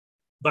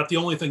but the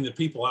only thing that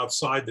people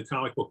outside the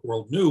comic book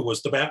world knew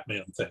was the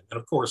Batman thing. And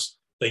of course,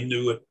 they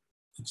knew it.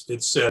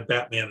 It said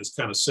Batman is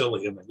kind of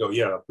silly. And they go,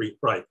 yeah,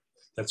 right.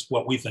 That's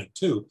what we think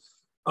too.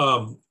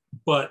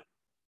 But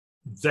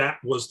that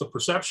was the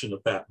perception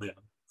of Batman,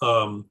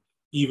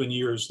 even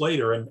years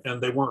later.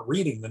 And they weren't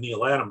reading the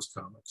Neil Adams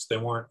comics. They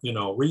weren't,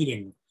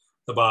 reading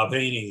the Bob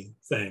Haney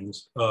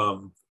things.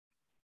 They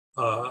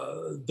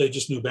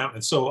just knew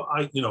Batman. So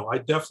I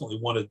definitely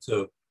wanted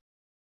to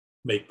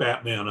make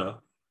Batman a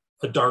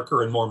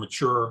darker and more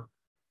mature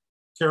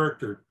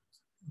character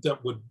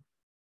that would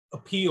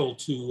appeal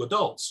to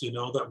adults,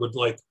 that would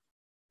like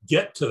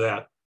get to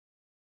that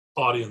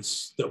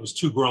audience that was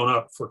too grown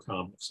up for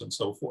comics and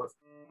so forth.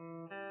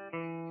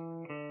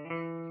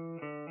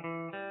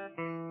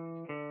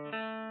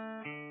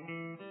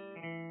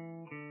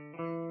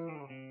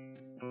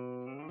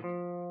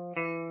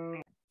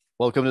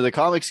 Welcome to the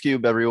Comics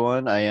Cube,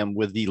 everyone. I am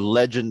with the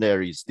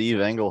legendary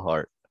Steve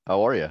Englehart.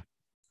 How are you?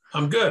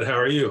 I'm good. How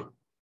are you?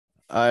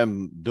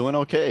 I'm doing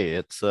okay.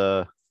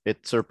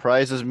 It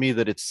surprises me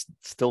that it's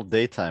still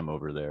daytime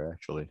over there,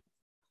 actually.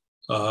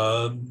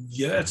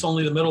 Yeah, it's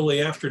only the middle of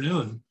the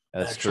afternoon.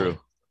 That's true.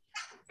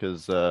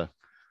 Because I'm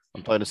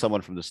talking to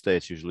someone from the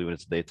States. Usually when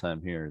it's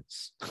daytime here,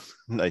 it's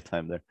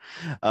nighttime there.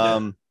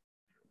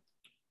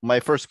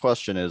 My first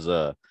question is,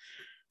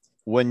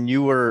 when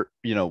you were,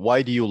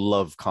 why do you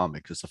love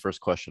comics? It's the first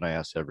question I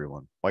ask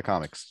everyone. Why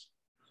comics?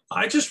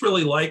 I just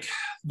really like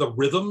the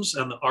rhythms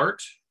and the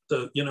art,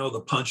 the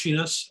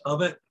punchiness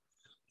of it.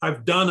 I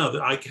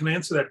can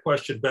answer that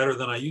question better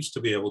than I used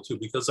to be able to,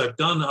 because I've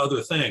done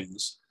other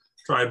things,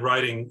 tried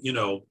writing,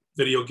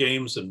 video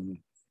games and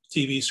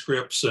TV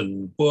scripts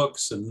and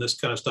books and this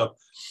kind of stuff.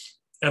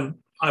 And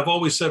I've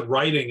always said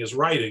writing is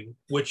writing,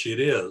 which it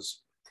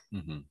is.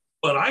 Mm-hmm.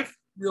 But I've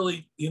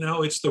really,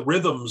 it's the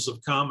rhythms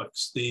of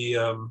comics,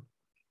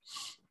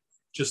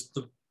 just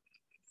the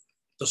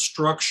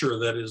structure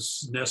that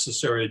is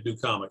necessary to do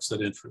comics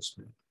that interests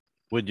me.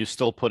 Would you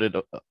still put it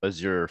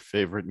as your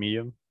favorite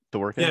medium to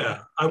work in?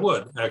 Yeah, I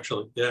would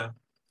actually. Yeah.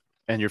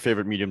 And your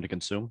favorite medium to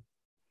consume?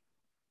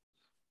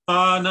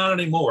 Not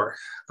anymore.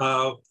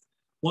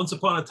 Once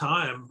upon a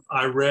time,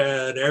 I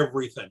read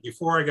everything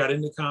before I got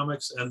into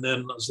comics, and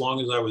then as long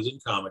as I was in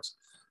comics,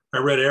 I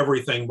read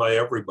everything by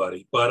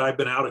everybody. But I've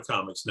been out of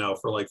comics now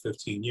for like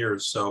 15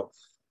 years, so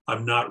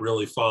I'm not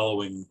really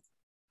following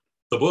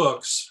the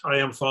books. I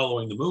am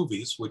following the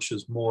movies, which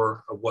is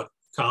more of what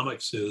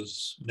comics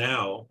is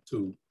now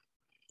to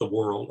the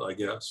world, I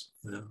guess.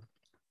 Yeah.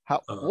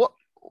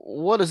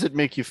 What does it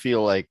make you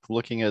feel like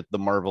looking at the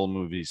Marvel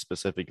movies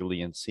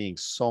specifically and seeing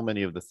so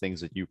many of the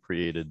things that you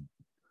created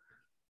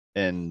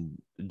and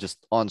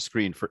just on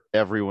screen for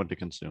everyone to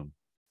consume?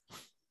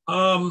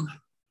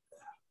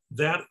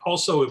 That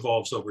also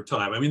evolves over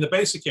time. I mean, the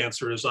basic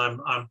answer is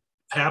I'm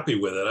happy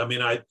with it. I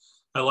mean, I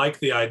like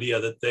the idea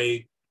that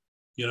they,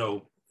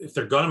 if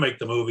they're going to make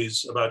the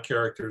movies about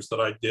characters that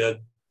I did,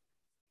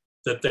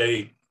 that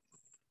they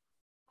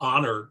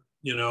honor,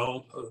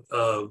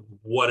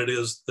 what it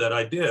is that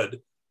I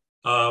did.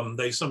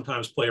 They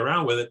sometimes play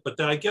around with it,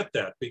 but I get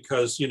that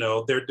because,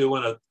 they're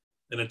doing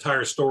an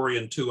entire story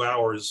in 2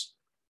 hours,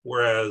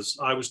 whereas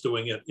I was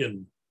doing it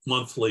in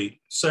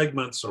monthly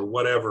segments or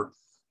whatever.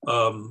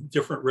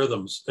 Different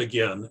rhythms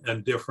again,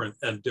 and different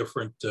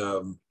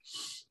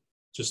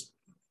just,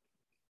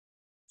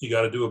 you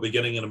got to do a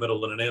beginning and a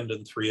middle and an end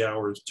in 3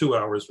 hours, 2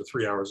 hours or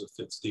 3 hours if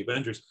it's the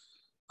Avengers,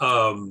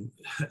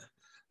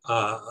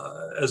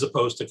 as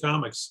opposed to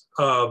comics.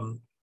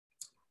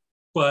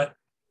 But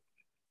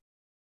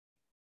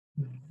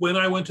when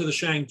I went to the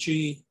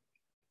Shang-Chi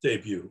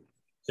debut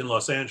in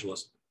Los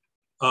Angeles,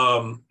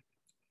 I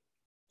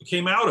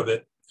came out of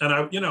it and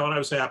I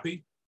was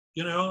happy.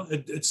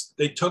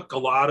 They took a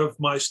lot of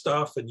my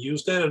stuff and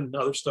used it, and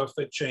other stuff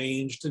that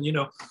changed, and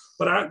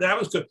but that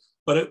was good.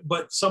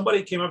 But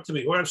somebody came up to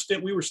me.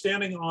 We were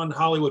standing on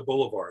Hollywood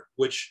Boulevard,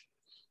 which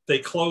they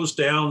closed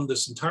down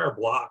this entire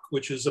block,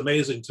 which is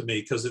amazing to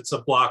me because it's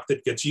a block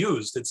that gets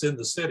used. It's in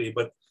the city,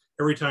 but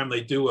every time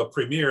they do a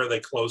premiere, they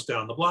close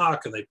down the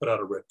block and they put out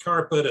a red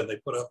carpet and they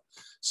put up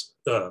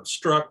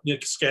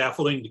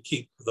scaffolding to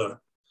keep the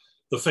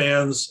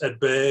fans at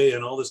bay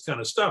and all this kind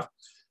of stuff.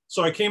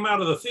 So I came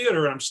out of the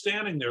theater, I'm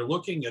standing there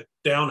looking at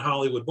down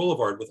Hollywood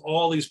Boulevard with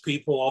all these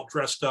people all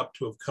dressed up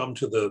to have come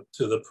to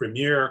the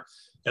premiere,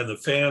 and the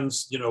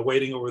fans,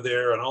 waiting over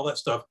there and all that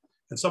stuff.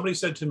 And somebody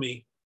said to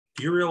me,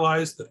 "Do you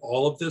realize that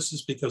all of this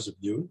is because of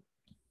you?"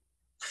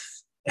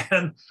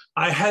 And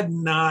I had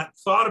not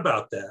thought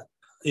about that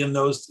in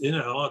those, in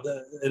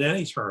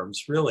any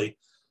terms, really.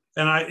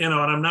 And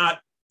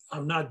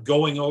I'm not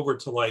going over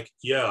to like,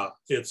 yeah,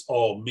 it's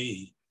all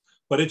me,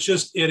 but it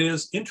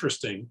is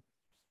interesting.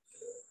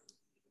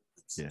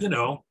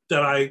 Yeah.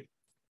 That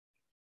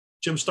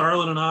Jim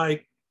Starlin and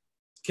I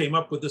came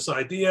up with this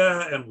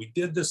idea, and we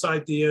did this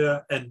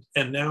idea, and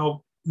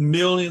now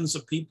millions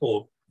of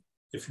people,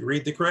 if you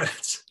read the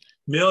credits,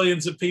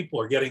 millions of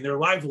people are getting their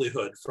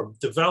livelihood from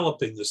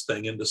developing this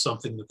thing into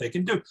something that they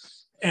can do.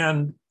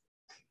 And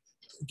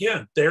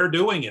again, they're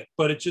doing it,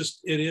 but it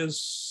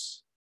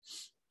is,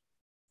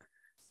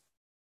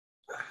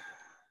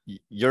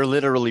 You're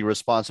literally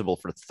responsible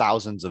for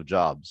thousands of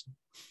jobs.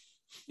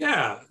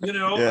 Yeah,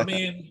 Yeah. I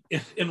mean,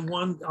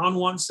 on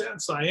one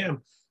sense, I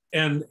am,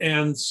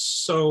 and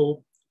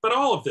so, but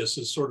all of this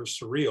is sort of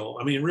surreal.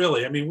 I mean,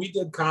 really, I mean, we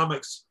did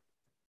comics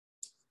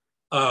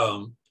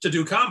to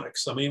do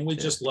comics. I mean, we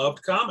just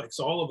loved comics,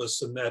 all of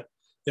us in that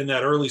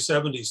early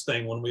 '70s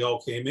thing when we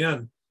all came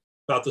in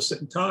about the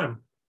same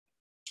time.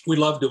 We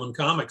loved doing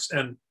comics,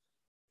 and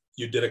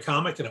you did a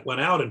comic and it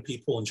went out and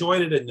people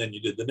enjoyed it, and then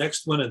you did the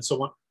next one and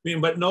so on. I mean,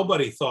 but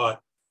nobody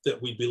thought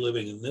that we'd be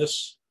living in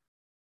this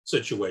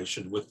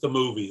situation with the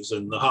movies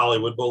and the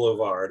Hollywood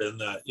Boulevard and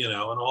the, and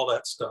all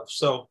that stuff.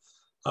 So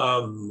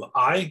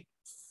I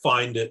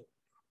find it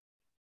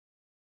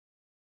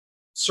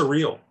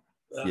surreal,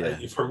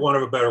 for want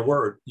of a better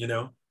word,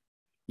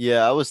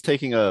 Yeah, I was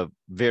taking a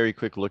very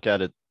quick look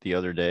at it the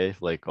other day,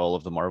 like all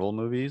of the Marvel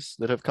movies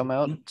that have come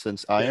out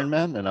since Iron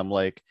Man, and I'm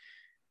like,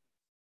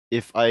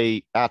 if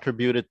I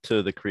attribute it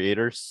to the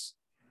creators,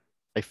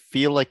 I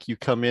feel like you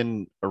come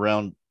in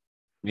around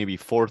maybe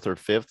fourth or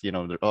fifth.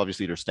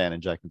 Obviously there's Stan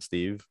and Jack and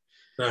Steve,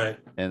 right?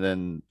 And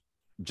then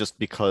just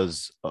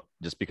because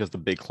the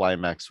big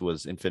climax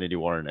was Infinity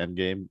War and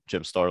Endgame,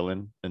 Jim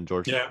Starlin and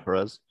George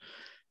Perez.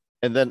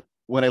 And then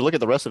when I look at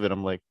the rest of it,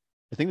 I'm like,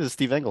 I think this is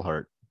Steve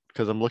Englehart,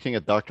 because I'm looking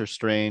at Doctor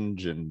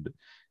Strange and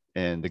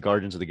the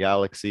Guardians of the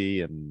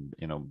Galaxy and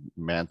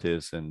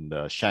Mantis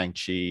and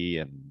Shang-Chi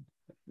and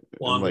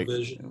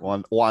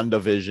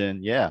WandaVision.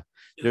 Yeah.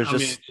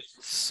 There's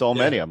so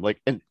many. I'm like,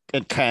 and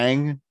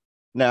Kang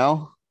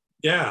now.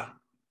 Yeah.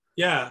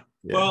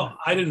 Well,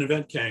 I didn't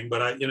invent Kang,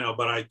 but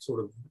I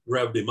sort of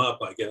revved him up,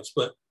 I guess.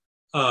 But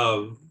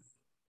I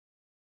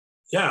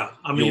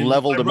mean, I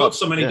wrote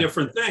so many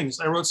different things.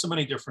 I wrote so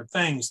many different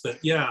things that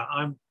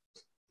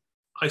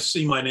I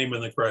see my name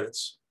in the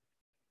credits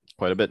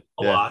quite a bit,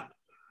 a lot.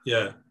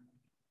 Yeah.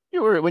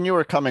 When you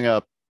were coming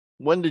up,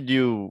 what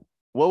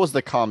was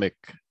the comic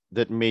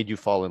that made you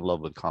fall in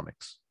love with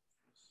comics?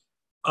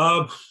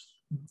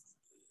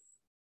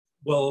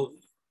 Well,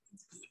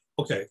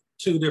 okay,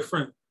 two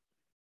different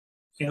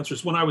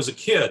answers. When I was a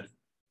kid,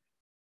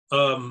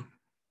 I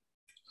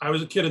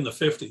was a kid in the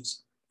 50s.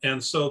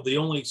 And so the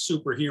only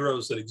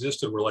superheroes that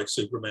existed were like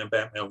Superman,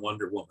 Batman,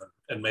 Wonder Woman,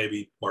 and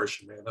maybe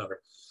Martian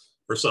Manhunter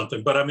or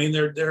something. But I mean,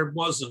 there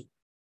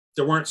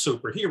weren't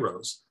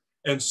superheroes.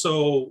 And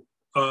so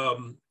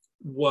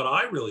what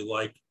I really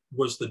liked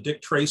was the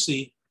Dick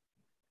Tracy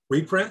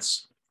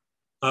reprints,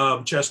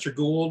 Chester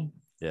Gould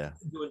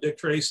doing Dick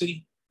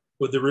Tracy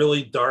with the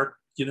really dark,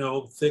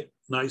 thick,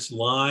 nice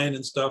line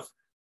and stuff,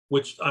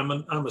 which I'm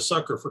a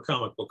sucker for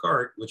comic book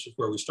art, which is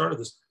where we started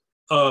this.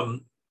 But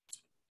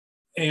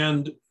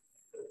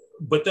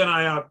then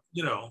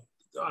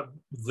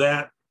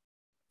that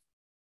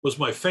was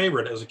my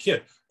favorite as a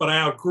kid, but I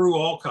outgrew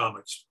all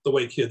comics the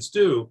way kids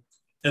do.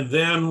 And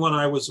then when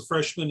I was a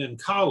freshman in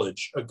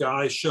college, a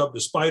guy shoved a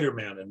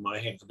Spider-Man in my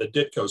hand, a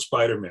Ditko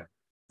Spider-Man,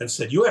 and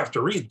said, "You have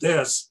to read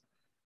this."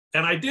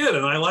 And I did,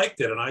 and I liked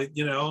it. And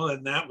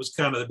and that was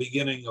kind of the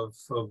beginning of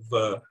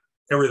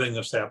everything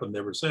that's happened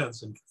ever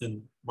since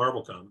in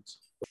Marvel Comics.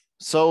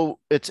 So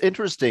it's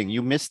interesting.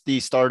 You missed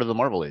the start of the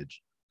Marvel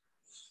age.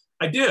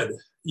 I did.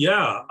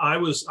 Yeah, I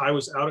was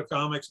out of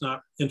comics,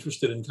 not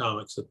interested in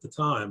comics at the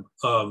time.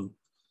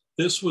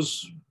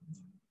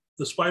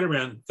 The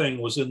Spider-Man thing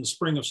was in the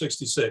spring of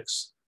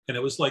 '66, and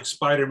it was like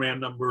Spider-Man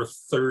number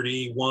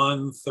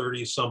 31,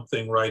 30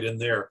 something, right in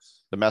there.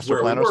 The Master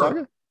Planner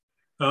saga?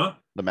 Huh?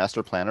 The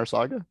Master Planner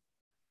saga?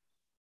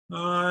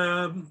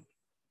 I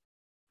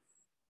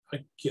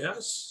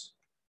guess.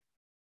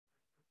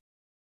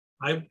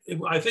 I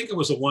think it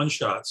was a one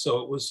shot,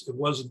 so it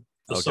wasn't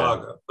the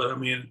saga, but I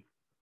mean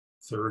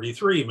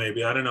 33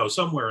 maybe, I don't know,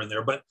 somewhere in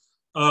there. But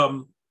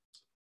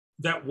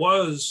that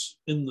was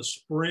in the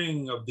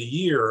spring of the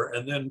year,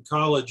 and then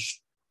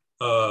college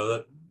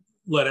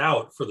let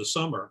out for the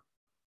summer,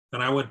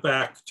 and I went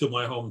back to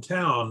my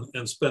hometown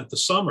and spent the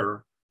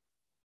summer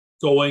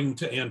going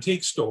to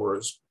antique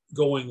stores,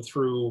 going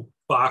through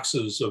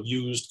boxes of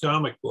used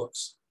comic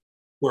books,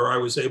 where I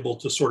was able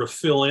to sort of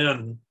fill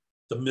in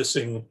the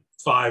missing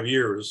 5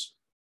 years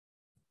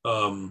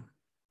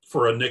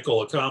for a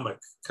nickel a comic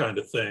kind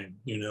of thing,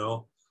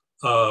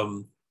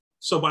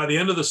 So by the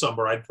end of the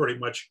summer, I'd pretty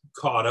much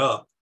caught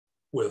up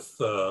with,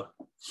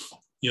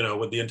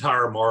 with the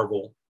entire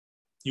Marvel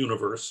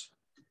universe.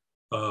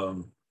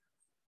 And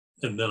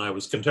then I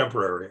was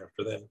contemporary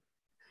after that.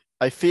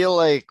 I feel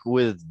like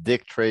with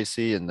Dick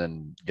Tracy and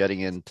then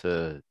getting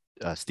into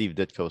Steve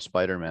Ditko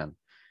Spider-Man,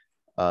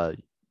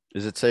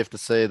 is it safe to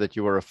say that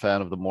you were a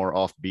fan of the more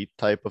offbeat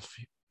type of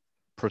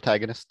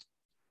protagonist?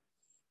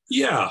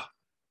 Yeah.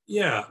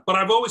 But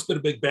I've always been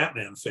a big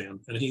Batman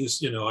fan, and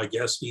he's, I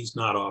guess he's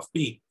not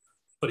offbeat,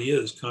 but he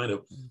is kind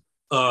of.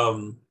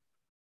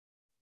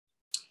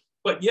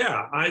 But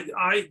yeah,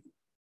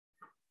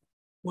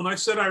 when I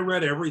said I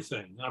read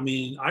everything, I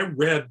mean, I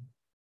read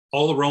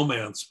all the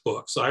romance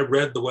books. I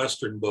read the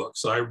Western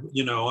books.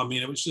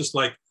 It was just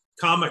like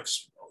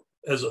comics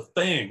as a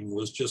thing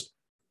was just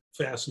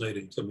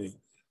fascinating to me.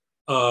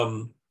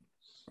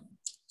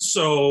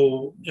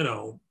 So,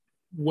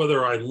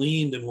 whether I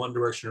leaned in one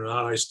direction or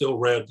not, I still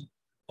read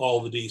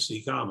all the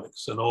DC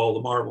comics and all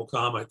the Marvel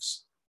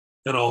comics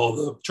and all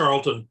the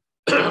Charlton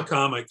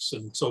comics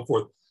and so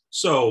forth.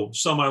 So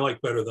some I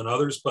like better than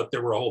others, but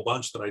there were a whole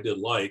bunch that I did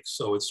like.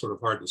 So it's sort of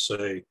hard to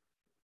say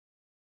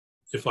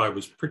if I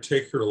was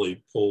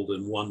particularly pulled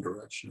in one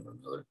direction or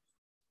another.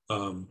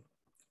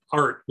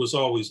 Art was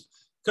always,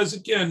 because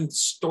again,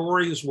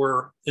 stories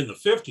were in the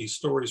 50s,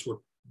 stories were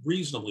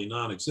reasonably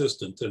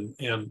non-existent.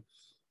 And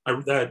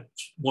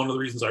that's one of the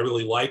reasons I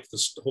really liked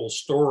this whole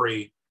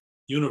story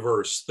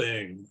universe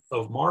thing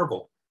of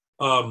Marvel.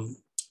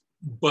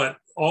 But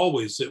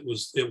always it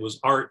was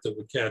art that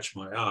would catch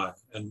my eye.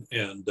 And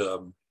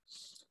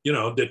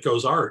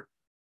Ditko's art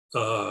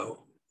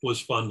was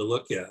fun to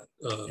look at.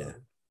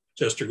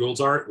 Chester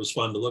Gould's art was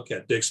fun to look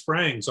at. Dick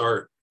Sprang's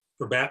art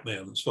for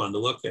Batman was fun to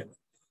look at.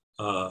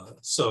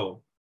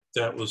 So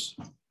that was,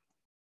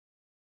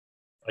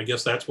 I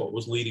guess that's what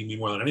was leading me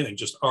more than anything,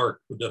 just art.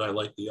 Did I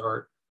like the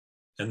art?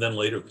 And then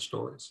later the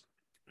stories.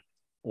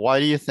 Why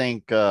do you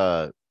think,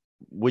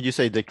 would you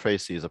say Dick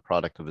Tracy is a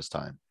product of his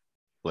time?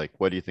 Like,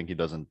 what do you think he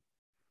doesn't,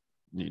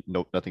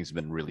 nothing's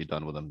been really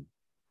done with him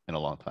in a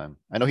long time?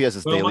 I know he has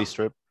his daily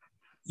strip.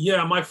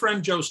 Yeah, my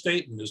friend Joe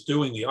Staten is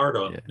doing the art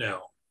on it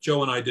now.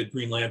 Joe and I did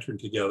Green Lantern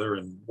together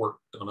and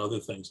worked on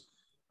other things.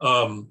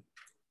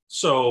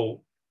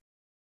 So,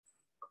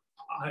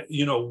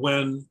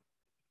 when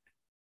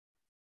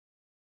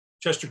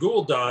Chester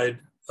Gould died,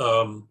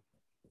 I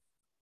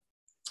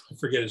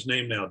forget his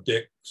name now,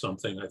 Dick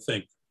something, I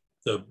think,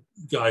 the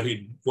guy who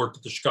worked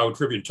at the Chicago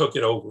Tribune took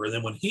it over. And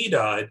then when he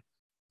died,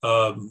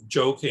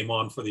 Joe came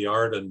on for the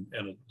art and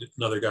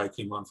another guy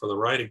came on for the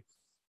writing.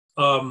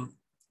 I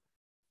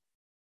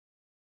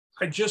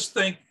just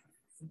think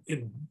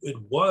it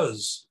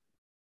was,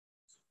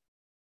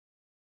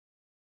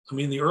 I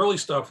mean, the early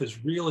stuff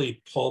is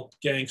really pulp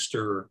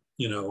gangster,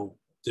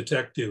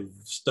 detective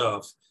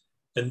stuff.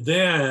 And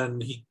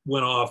then he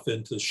went off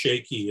into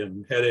Shaky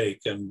and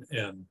Headache and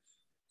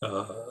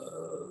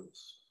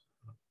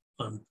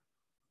I'm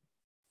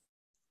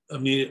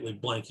immediately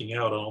blanking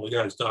out on all the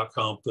guys, Doc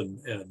Hump and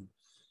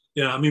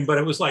but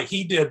it was like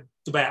he did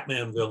the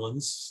Batman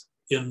villains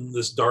in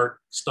this dark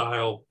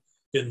style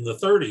in the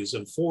 30s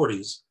and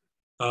 40s.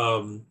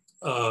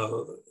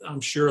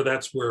 I'm sure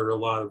that's where a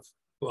lot of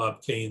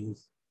Bob Kane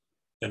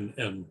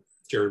and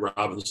Jerry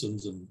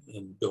Robinson's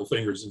and Bill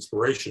Finger's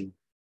inspiration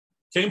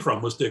came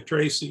from, was Dick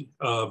Tracy,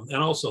 and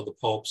also the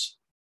pulps,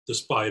 the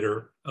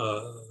Spider,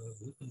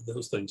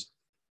 those things.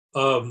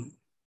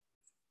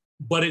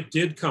 But it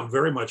did come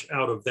very much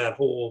out of that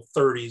whole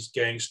 30s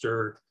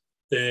gangster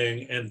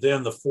thing. And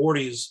then the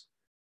 40s,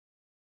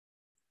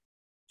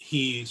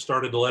 he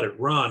started to let it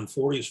run,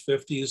 40s,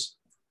 50s.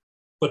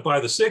 But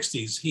by the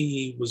 60s,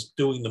 he was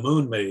doing the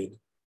Moon Maid.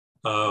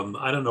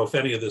 I don't know if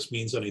any of this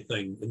means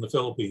anything in the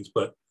Philippines,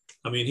 but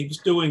I mean, he was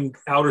doing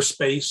outer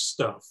space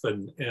stuff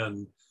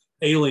and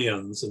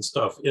aliens and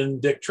stuff in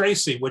Dick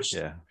Tracy, which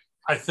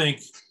I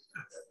think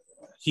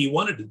he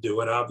wanted to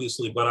do it,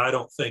 obviously, but I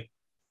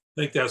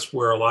think that's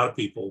where a lot of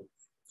people,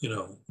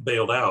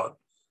 bailed out.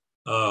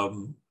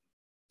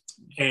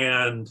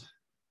 And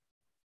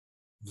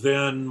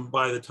then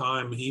by the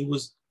time he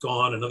was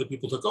gone and other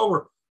people took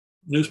over,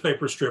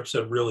 newspaper strips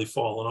have really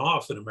fallen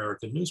off in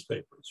American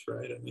newspapers,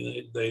 right? I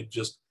mean, they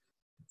just,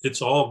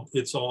 it's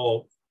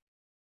all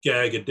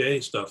gag a day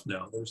stuff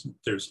now.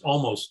 There's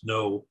almost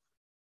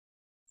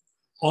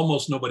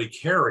nobody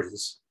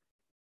carries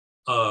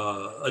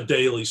a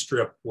daily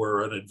strip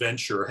where an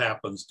adventure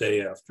happens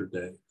day after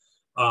day.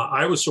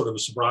 I was sort of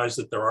surprised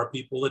that there are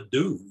people that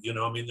do,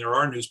 there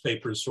are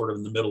newspapers sort of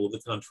in the middle of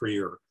the country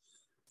or,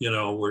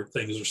 where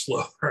things are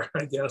slower,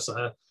 I guess,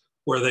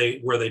 where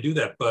they do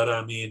that. But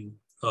I mean,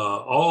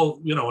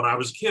 when I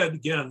was a kid,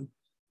 again,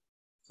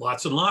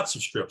 lots and lots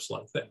of strips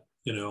like that,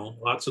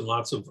 lots and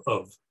lots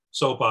of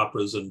soap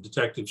operas and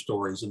detective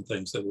stories and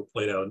things that were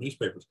played out in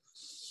newspapers.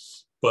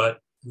 But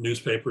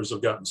newspapers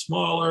have gotten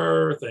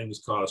smaller,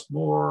 things cost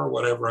more,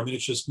 whatever. I mean,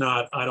 it's just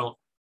not, I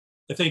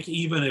think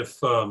even if,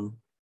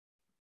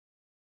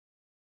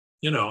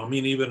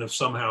 even if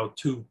somehow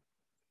two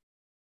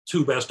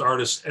best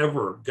artists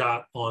ever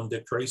got on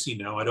Dick Tracy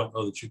now, I don't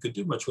know that you could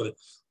do much with it.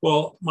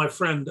 Well, my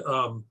friend,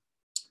 I'm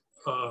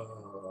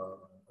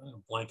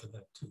blanking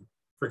that too.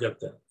 Forget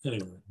that.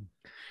 Anyway,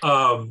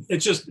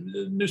 it's just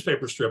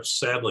newspaper strips,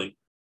 sadly.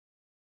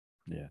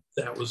 Yeah.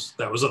 That was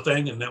a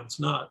thing and now it's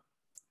not.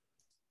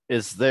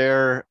 Is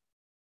there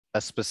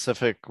a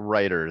specific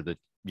writer that,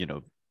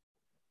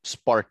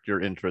 sparked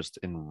your interest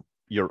in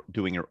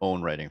doing your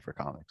own writing for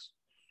comics?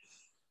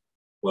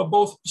 Well,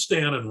 both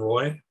Stan and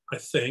Roy, I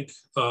think.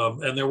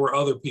 And there were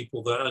other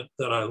people that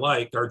I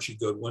liked, Archie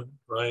Goodwin,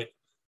 right?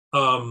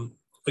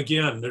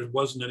 Again, there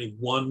wasn't any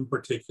one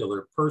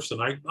particular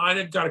person. I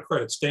got to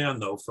credit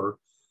Stan, though, for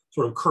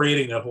sort of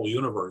creating that whole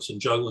universe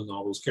and juggling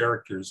all those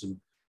characters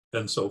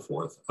and so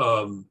forth.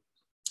 I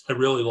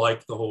really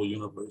liked the whole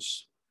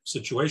universe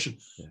situation,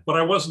 but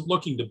I wasn't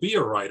looking to be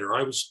a writer.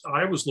 I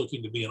was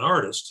looking to be an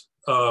artist.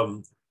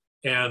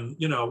 and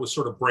was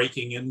sort of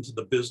breaking into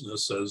the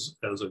business as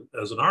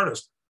an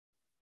artist.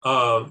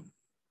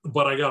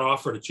 But I got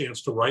offered a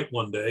chance to write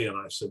one day, and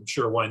I said,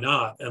 sure, why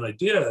not? And I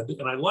did,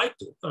 and I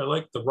liked it. I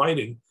liked the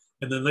writing,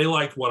 and then they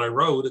liked what I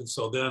wrote, and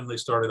so then they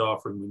started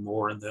offering me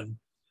more, and then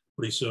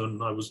pretty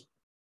soon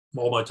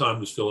all my time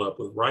was filled up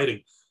with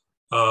writing.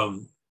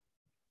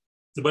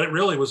 But it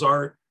really was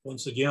art,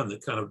 once again,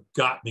 that kind of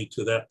got me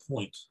to that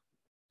point.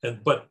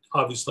 But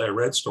obviously I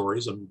read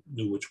stories and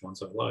knew which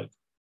ones I liked.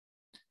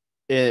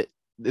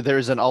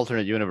 There's an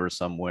alternate universe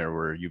somewhere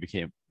where you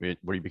became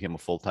a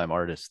full-time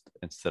artist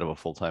instead of a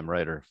full-time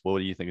writer. What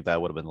do you think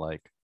that would have been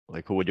like?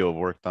 Like, who would you have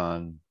worked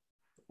on?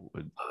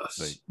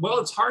 Well,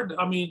 it's hard.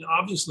 I mean,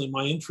 obviously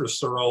my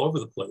interests are all over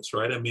the place,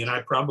 right? I mean,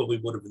 I probably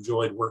would have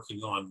enjoyed working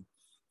on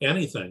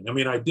anything. I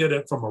mean, I did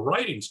it from a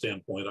writing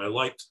standpoint. I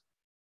like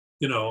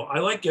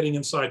getting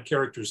inside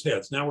characters'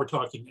 heads. Now we're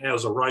talking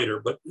as a writer,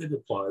 but it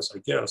applies, I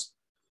guess.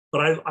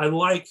 But I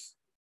like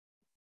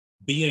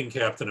being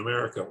Captain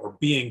America, or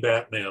being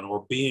Batman,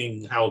 or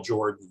being Hal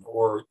Jordan,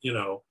 or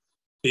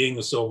being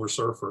the Silver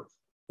Surfer,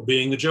 or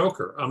being the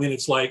Joker. I mean,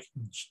 it's like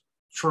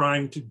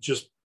trying to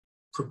just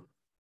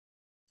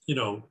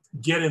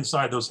get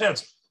inside those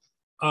heads,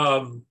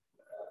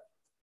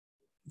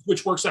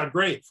 which works out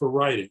great for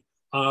writing.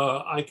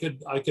 I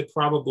could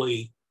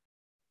probably,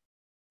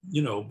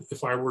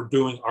 if I were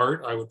doing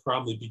art, I would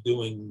probably be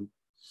doing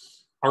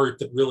art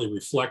that really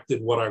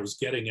reflected what I was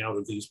getting out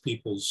of these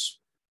people's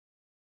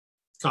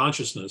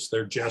consciousness,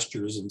 their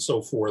gestures and so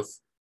forth,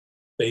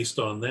 based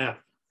on that.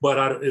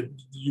 But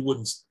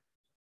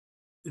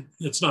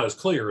it's not as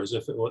clear as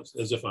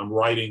if I'm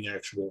writing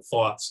actual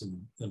thoughts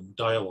and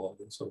dialogue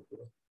and so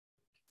forth.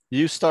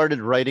 You started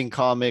writing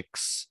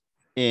comics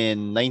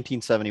in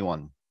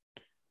 1971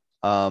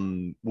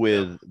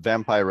 with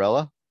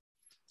Vampirella.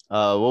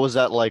 What was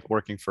that like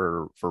working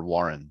for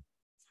Warren?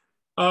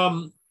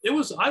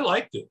 I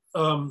liked it.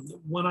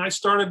 When I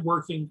started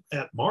working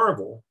at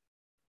Marvel,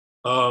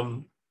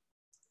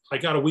 I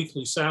got a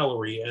weekly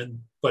salary,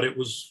 but it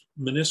was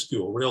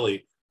minuscule,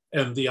 really.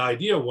 And the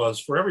idea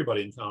was, for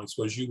everybody in comics,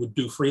 was you would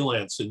do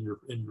freelance in your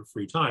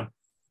free time.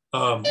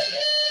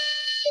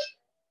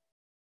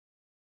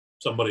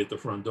 Somebody at the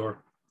front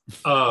door.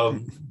 Do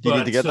you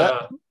need to get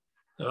that?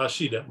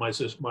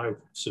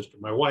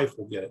 My wife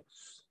will get it.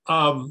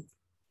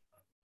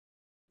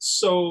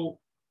 So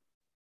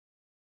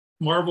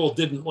Marvel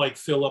didn't like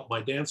fill up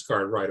my dance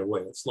card right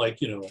away. It's like,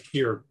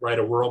 here, write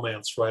a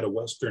romance, write a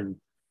Western,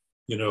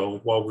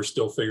 while we're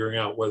still figuring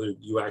out whether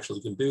you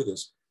actually can do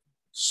this.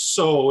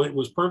 So it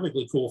was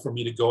perfectly cool for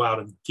me to go out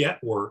and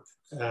get work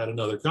at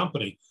another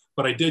company.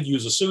 But I did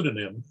use a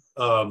pseudonym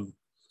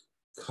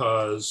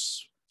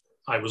because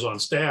I was on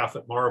staff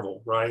at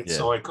Marvel, right? Yeah.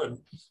 So I couldn't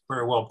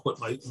very well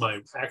put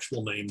my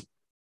actual name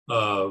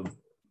on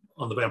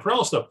the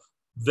Vampirella stuff.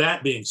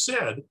 That being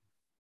said,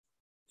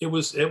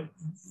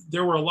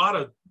 there were a lot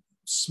of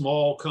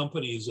small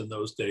companies in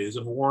those days,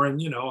 and Warren,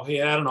 he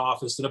had an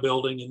office in a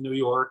building in New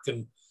York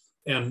and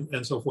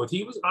so forth.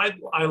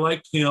 I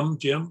liked him,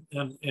 Jim,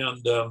 and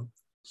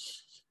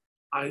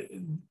I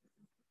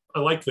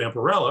liked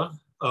Vampirella,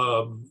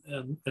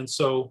 and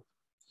so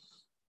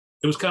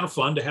it was kind of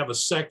fun to have a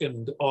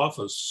second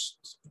office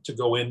to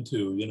go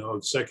into,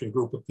 a second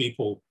group of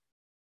people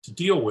to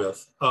deal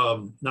with.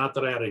 Not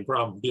that I had any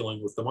problem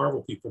dealing with the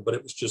Marvel people, but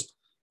it was just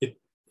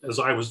as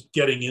I was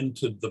getting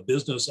into the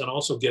business and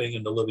also getting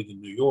into living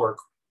in New York,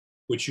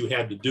 which you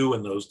had to do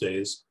in those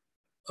days,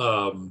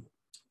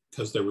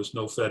 because there was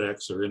no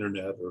FedEx or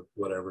internet or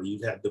whatever. You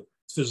had to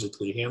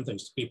physically hand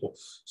things to people.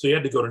 So you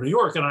had to go to New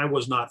York, and I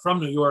was not from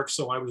New York,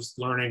 so I was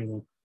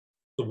learning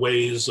the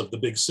ways of the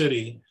big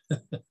city.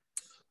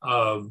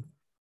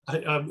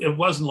 It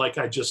wasn't like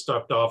I just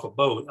stepped off a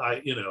boat.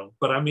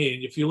 But I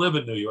mean, if you live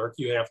in New York,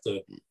 you have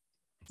to.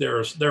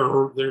 There's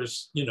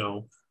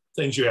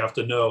things you have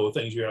to know,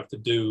 things you have to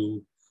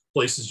do,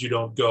 places you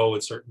don't go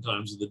at certain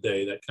times of the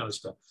day, that kind of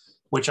stuff.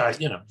 Which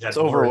it's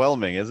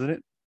overwhelming, isn't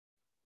it?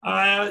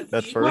 At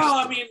first? Well,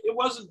 I mean, it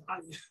wasn't.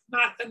 I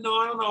don't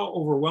know,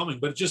 overwhelming,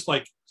 but just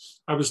like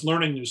I was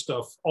learning new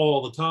stuff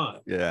all the time.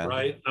 Yeah.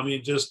 Right. I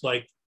mean, just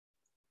like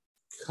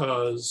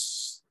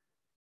because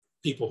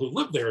people who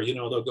live there,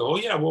 they'll go, oh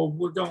yeah, well,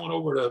 we're going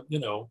over to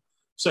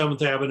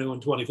 7th Avenue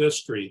and 25th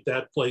Street,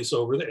 that place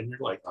over there, and you're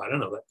like, I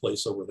don't know that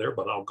place over there,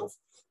 but I'll go.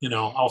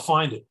 I'll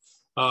find it.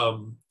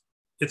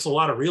 It's a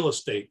lot of real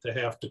estate to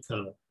have to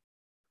kind of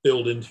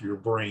build into your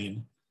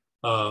brain.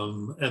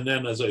 And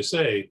then, as I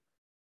say,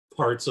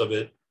 parts of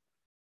it,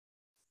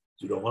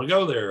 you don't want to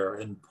go there.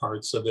 And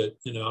parts of it,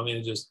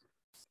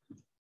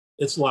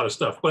 it's a lot of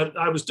stuff. But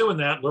I was doing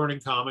that, learning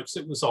comics.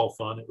 It was all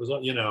fun. It was,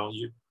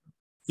 you're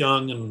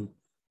young and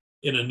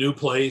in a new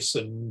place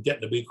and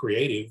getting to be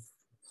creative.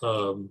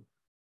 So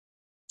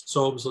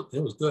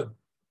it was good.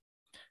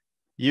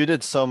 You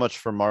did so much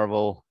for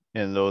Marvel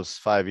in those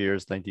 5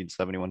 years,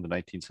 1971 to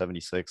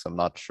 1976. I'm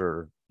not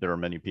sure there are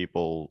many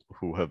people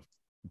who have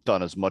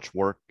done as much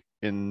work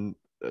in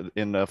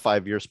a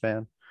 5-year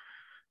span.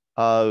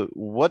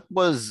 What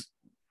was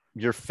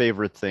your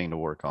favorite thing to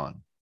work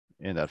on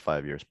in that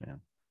 5-year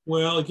span?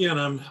 Well,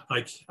 again,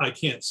 I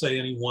can't say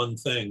any one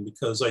thing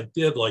because I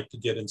did like to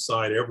get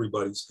inside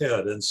everybody's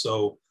head, and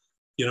so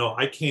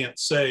I can't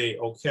say,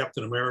 oh,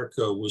 Captain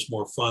America was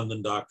more fun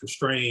than Doctor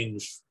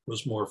Strange,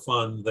 was more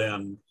fun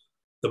than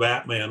the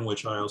Batman,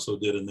 which I also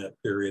did in that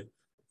period.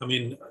 I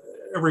mean,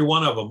 every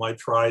one of them I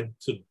tried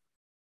to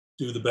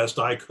do the best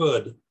I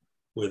could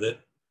with it,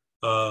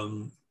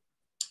 and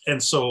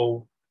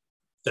so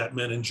that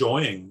meant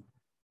enjoying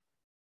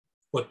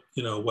what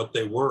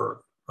they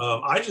were.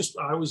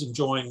 I was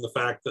enjoying the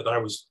fact that I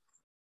was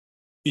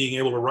being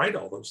able to write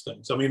all those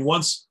things. I mean,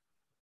 once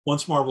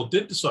Marvel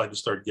did decide to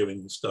start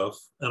giving me stuff,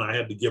 and I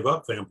had to give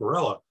up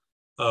Vampirella,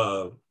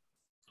 uh,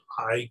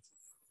 I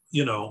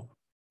you know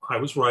I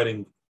was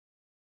writing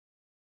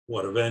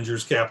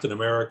Avengers, Captain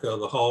America,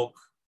 the Hulk,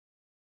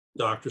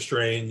 Doctor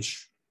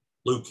Strange,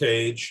 Luke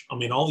Cage. I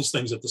mean, all these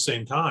things at the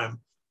same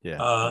time,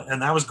 Yeah.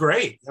 and that was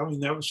great. I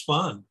mean, that was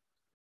fun.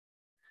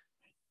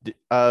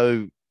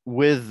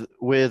 With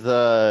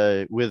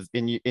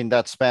in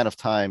that span of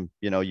time,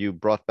 you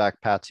brought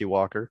back Patsy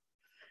Walker.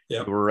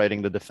 Yep. You were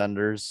writing the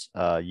Defenders.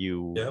 Yep.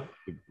 You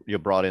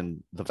brought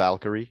in the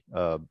Valkyrie,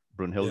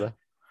 Brunhilde.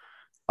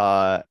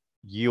 Yep.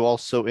 You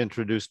also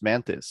introduced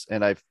Mantis,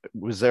 and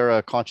was there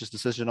a conscious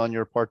decision on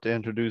your part to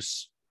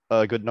introduce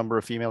a good number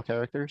of female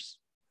characters?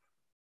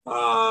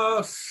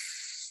 Not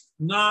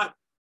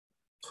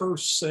per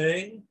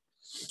se,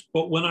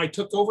 but when I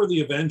took over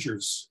the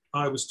Avengers,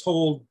 I was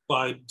told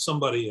by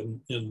somebody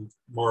in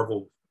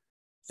Marvel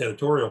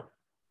editorial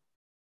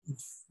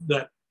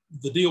that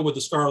the deal with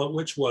the Scarlet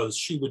Witch was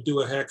she would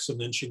do a hex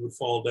and then she would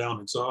fall down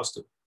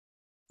exhausted.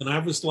 And I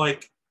was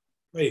like,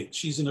 wait,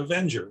 she's an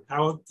Avenger.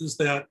 How does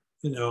that,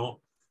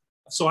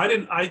 So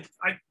I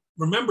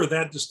remember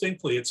that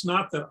distinctly. It's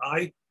not that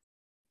I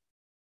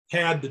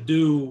had to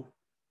do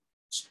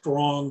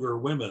stronger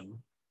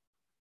women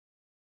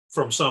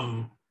from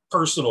some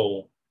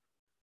personal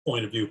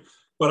point of view,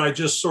 but I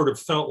just sort of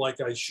felt like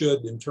I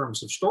should in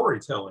terms of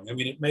storytelling. I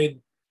mean, it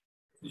made,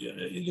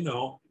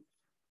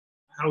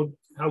 how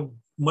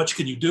much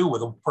can you do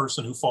with a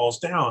person who falls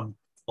down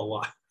a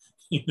lot,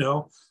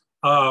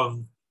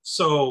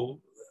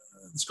 So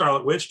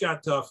Scarlet Witch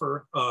got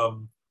tougher.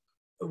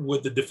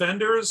 With the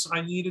Defenders, I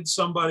needed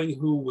somebody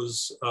who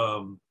was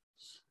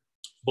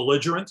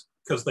belligerent,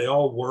 because they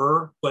all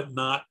were, but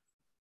not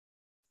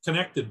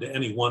connected to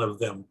any one of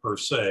them per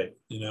se,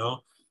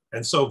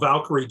 And so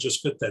Valkyrie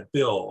just fit that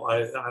bill.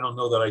 I don't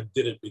know that I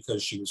did it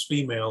because she was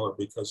female or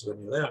because of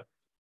any of that.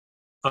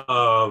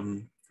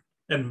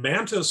 And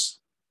Mantis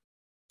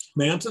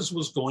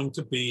was going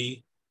to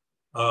be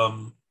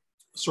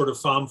sort of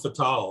femme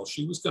fatale.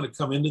 She was going to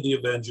come into the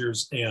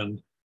Avengers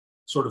and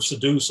sort of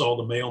seduce all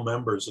the male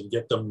members and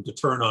get them to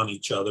turn on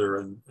each other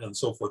and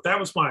so forth. That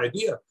was my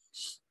idea.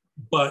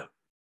 But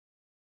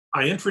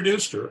I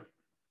introduced her.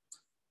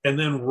 And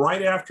then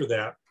right after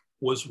that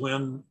was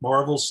when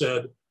Marvel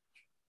said,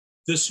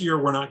 this year,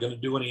 we're not going to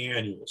do any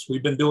annuals.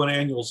 We've been doing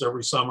annuals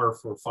every summer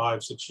for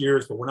 5-6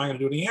 years, but we're not going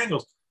to do any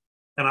annuals.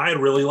 And I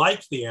really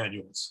liked the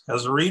annuals.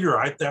 As a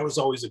reader, that was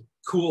always a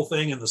cool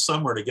thing in the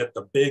summer to get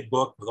the big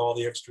book with all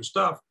the extra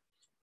stuff.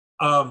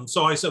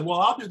 So I said, well,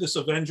 I'll do this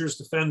Avengers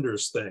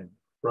Defenders thing,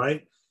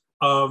 right?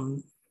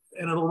 And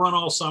it'll run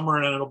all summer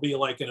and it'll be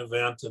like an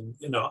event. And,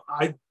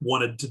 I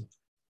wanted to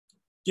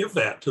give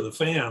that to the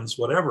fans,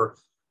 whatever.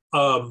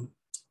 And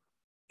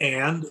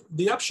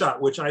the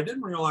upshot, which I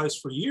didn't realize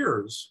for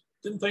years,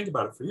 didn't think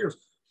about it for years,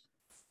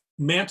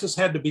 Mantis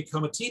had to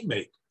become a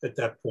teammate at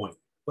that point.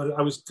 But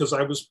because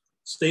I was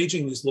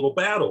staging these little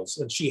battles,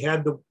 and she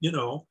had to,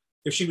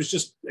 if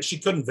she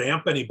couldn't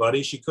vamp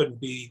anybody, she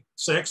couldn't be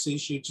sexy.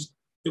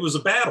 It was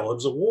a battle, it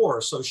was a war.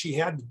 So she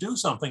had to do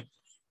something.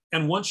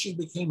 And once she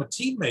became a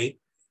teammate,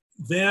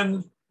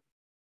 then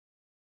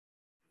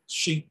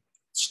she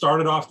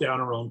started off down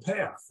her own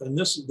path. And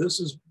this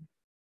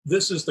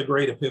is the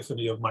great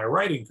epiphany of my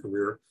writing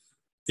career,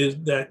 is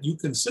that you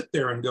can sit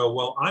there and go,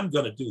 well, I'm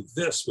going to do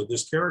this with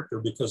this character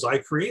because I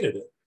created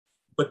it.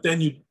 But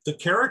then the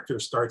character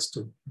starts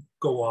to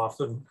go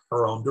off in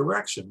her own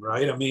direction,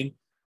 right? I mean,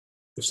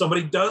 if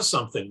somebody does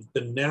something,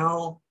 then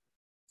now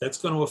that's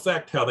going to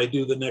affect how they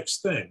do the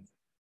next thing.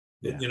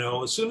 Yeah.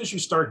 As soon as you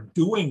start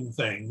doing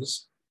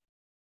things,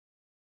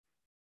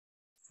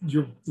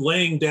 you're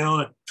laying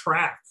down a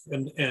track,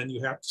 and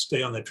you have to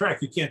stay on that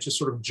track. You can't just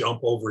sort of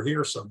jump over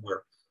here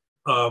somewhere.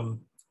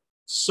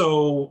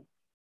 So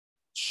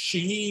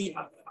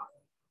I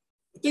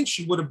think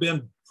she would have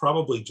been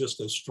probably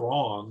just as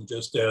strong,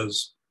 just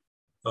as,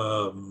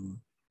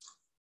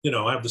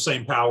 have the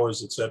same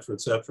powers, et cetera,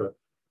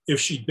 if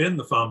she'd been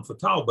the femme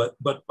fatale.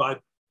 But by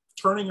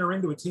turning her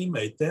into a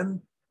teammate,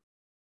 then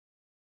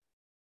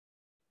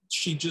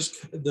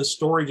the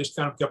story just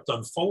kind of kept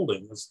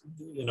unfolding.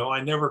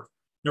 I never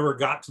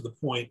got to the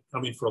point. I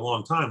mean, for a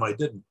long time, I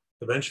didn't.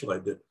 Eventually I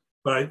did.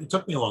 But it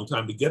took me a long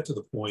time to get to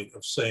the point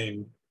of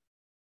saying,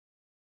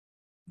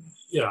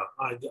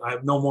 I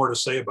have no more to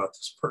say about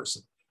this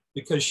person,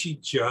 because she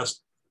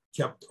just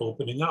kept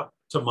opening up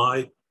to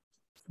my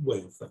way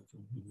of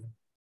thinking.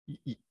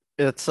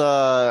 It's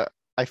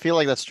I feel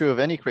like that's true of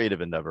any creative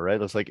endeavor, right?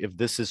 It's like if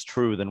this is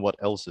true, then what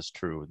else is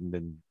true? And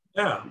then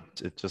Yeah.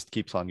 it just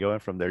keeps on going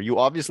from there. You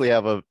obviously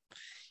have a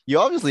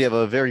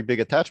very big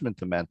attachment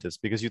to Mantis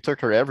because you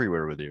took her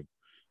everywhere with you,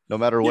 no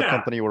matter what Yeah.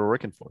 company you were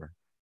working for.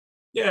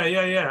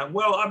 Yeah.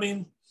 Well, I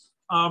mean,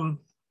 um,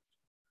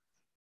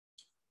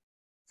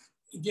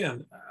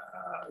 again,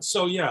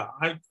 so yeah,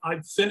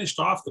 I finished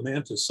off the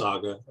Mantis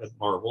saga at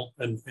Marvel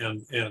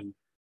and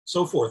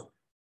so forth.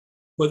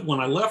 But when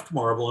I left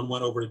Marvel and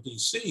went over to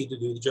DC to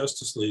do the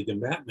Justice League and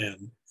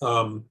Batman,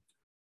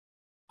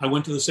 I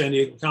went to the San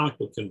Diego Comic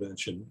Book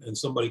Convention, and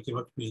somebody came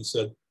up to me and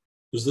said,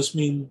 "Does this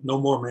mean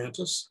no more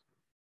Mantis?"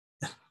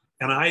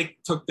 And I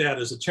took that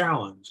as a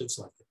challenge. It's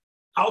like,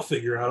 I'll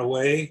figure out a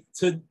way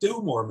to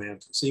do more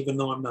Mantis, even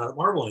though I'm not at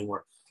Marvel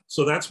anymore.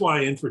 So that's why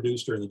I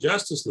introduced her in the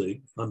Justice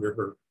League under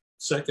her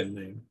second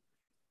name.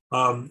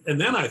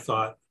 And then I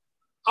thought,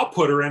 I'll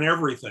put her in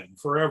everything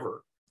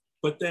forever.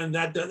 But then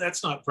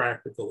that's not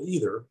practical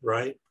either,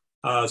 right?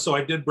 So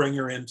I did bring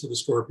her into the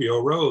Scorpio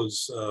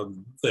Rose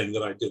thing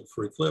that I did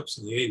for Eclipse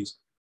in the 80s.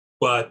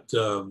 But,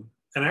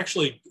 and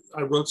actually,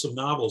 I wrote some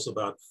novels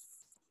about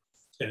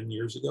 10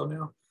 years ago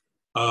now.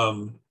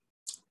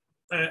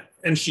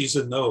 And she's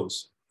in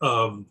those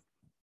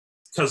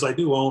because I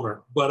do own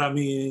her. But I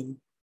mean,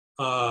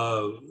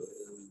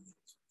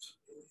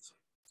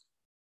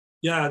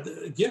 yeah,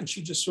 again,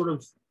 she just sort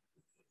of,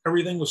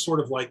 everything was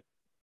sort of like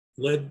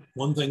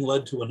one thing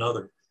led to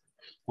another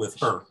with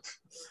her.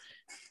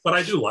 But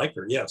I do like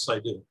her. Yes, I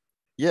do.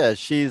 Yeah,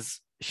 she's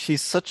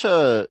such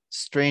a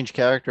strange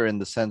character in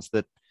the sense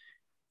that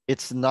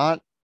it's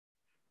not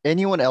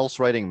anyone else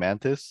writing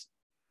Mantis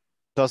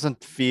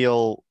doesn't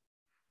feel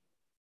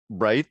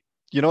right.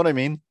 You know what I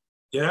mean?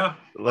 Yeah,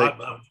 Like,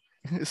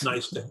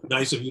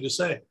 nice of you to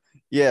say.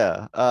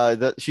 yeah,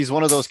 that she's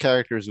one of those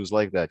characters who's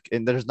like that,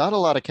 and there's not a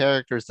lot of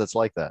characters that's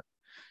like that.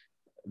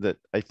 That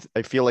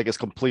I feel like is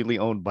completely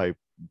owned by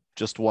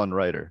just one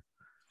writer.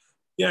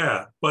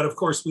 Yeah, but of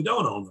course we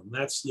don't own them.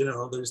 That's,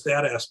 there's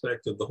that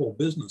aspect of the whole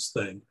business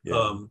thing.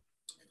 Yeah.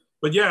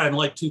 But yeah, in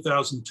like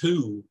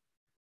 2002,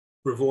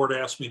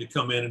 Revord asked me to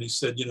come in and he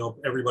said,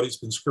 everybody's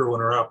been screwing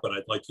her up, but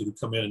I'd like you to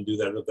come in and do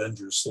that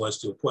Avengers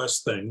Celestial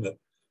Quest thing that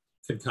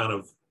can kind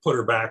of put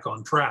her back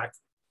on track.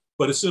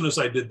 But as soon as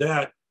I did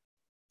that,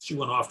 she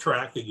went off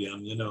track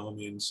again,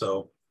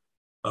 so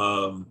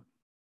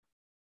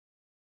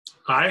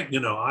I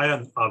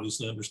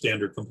obviously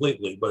understand her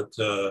completely, but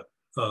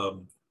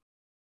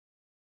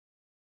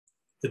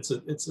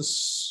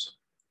it's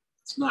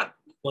not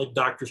like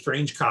Doctor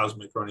Strange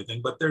cosmic or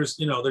anything, but there's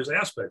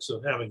aspects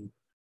of having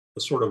a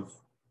sort of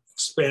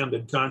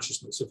expanded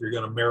consciousness if you're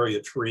going to marry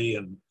a tree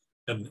and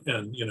live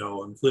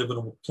in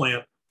a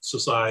plant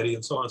society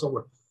and so on and so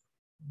forth,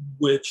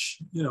 which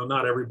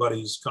not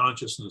everybody's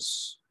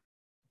consciousness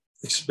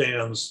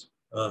expands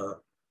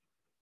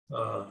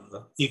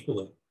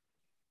equally.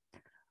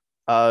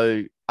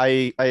 I've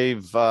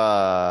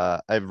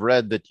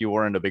read that you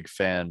weren't a big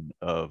fan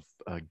of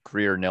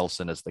Greer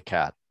Nelson as the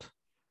cat.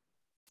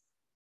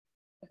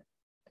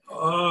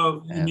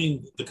 You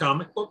mean the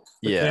comic book?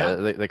 Yeah,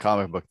 the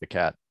comic book, The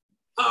Cat.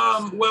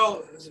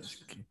 Well,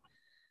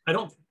 I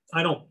don't.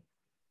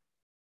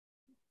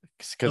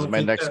 Because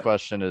my next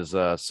question is,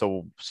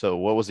 so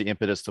what was the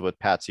impetus to put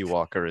Patsy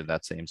Walker in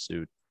that same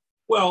suit?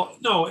 Well,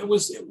 no, it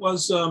was.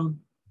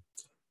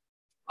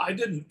 I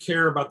didn't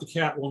care about the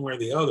cat one way or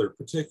the other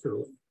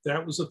particularly.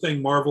 That was the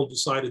thing. Marvel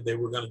decided they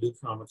were going to do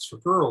comics for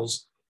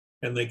girls,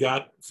 and they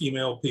got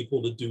female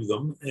people to do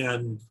them.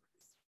 And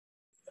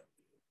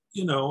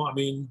I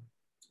mean,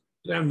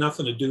 it had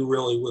nothing to do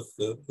really with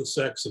the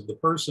sex of the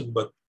person,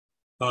 but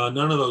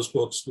none of those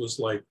books was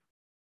like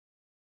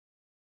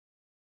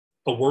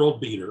a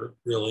world beater,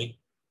 really.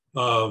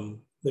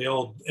 They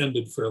all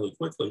ended fairly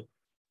quickly.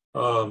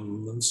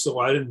 And so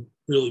I didn't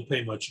really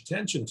pay much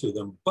attention to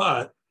them.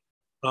 But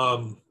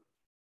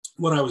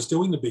when I was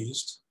doing The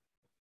Beast,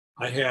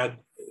 I had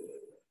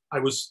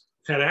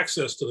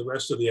access to the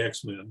rest of the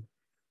X-Men.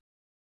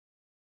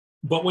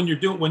 But when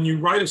you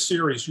write a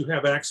series, you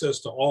have access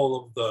to all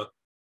of the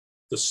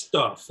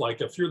stuff. Like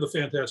if you're the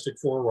Fantastic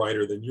Four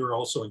writer, then you're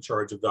also in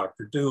charge of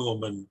Doctor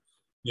Doom and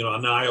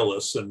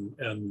Annihilus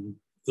and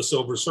the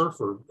Silver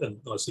Surfer,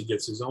 unless he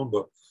gets his own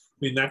book. I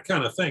mean, that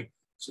kind of thing.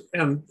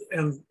 And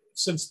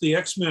since the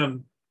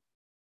X-Men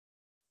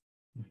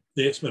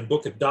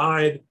book had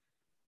died,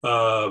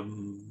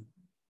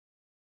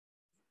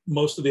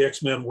 most of the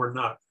X-Men were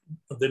not.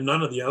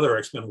 None of the other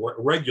X-Men were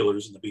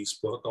regulars in the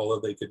Beast book, although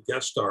they could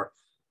guest star.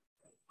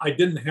 I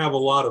didn't have a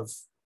lot of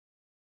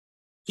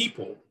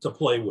people to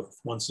play with.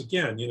 Once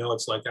again,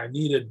 it's like I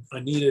needed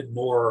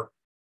more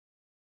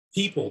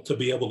people to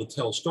be able to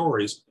tell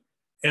stories.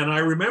 And I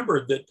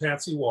remembered that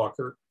Patsy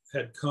Walker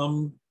had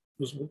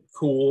was a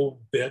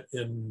cool bit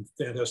in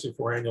Fantastic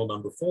Four Annual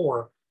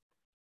 #4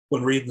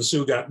 when Reed and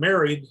Sue got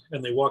married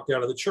and they walked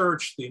out of the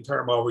church. The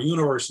entire Marvel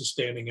Universe is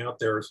standing out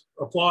there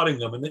applauding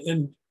them.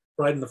 And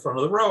right in the front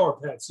of the row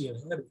are Patsy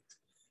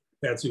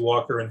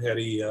Walker and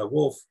Hetty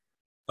Wolf,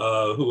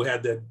 who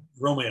had the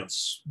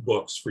romance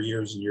books for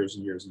years and years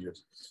and years and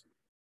years.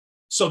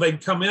 so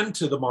they'd come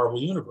into the Marvel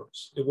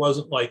universe. It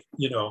wasn't like,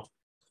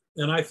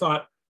 and I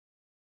thought,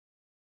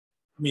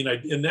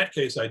 in that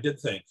case, I did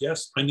think,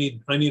 yes, I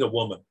need a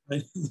woman.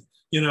 I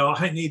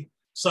need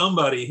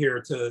somebody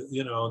here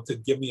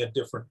to give me a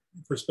different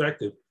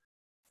perspective.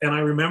 And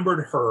I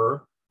remembered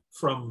her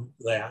from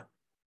that.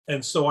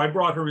 And so I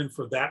brought her in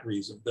for that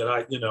reason, that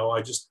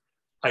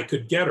I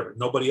could get her.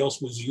 Nobody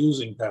else was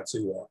using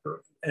Patsy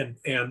Walker. And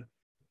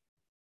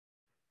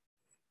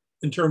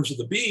in terms of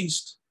the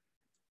Beast,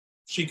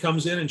 she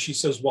comes in and she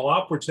says, well,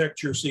 I'll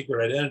protect your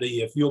secret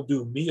identity if you'll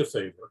do me a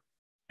favor.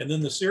 And then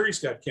the series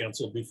got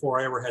canceled before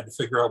I ever had to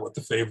figure out what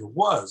the favor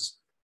was.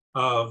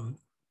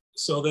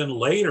 So then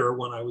later,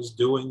 when I was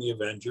doing the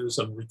Avengers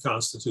and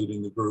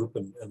reconstituting the group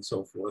and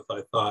so forth,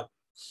 I thought,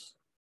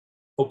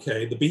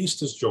 okay, the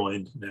Beast has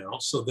joined now.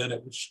 So then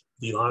it would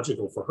be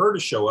logical for her to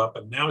show up,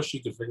 and now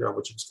she could figure out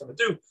what she was going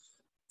to do.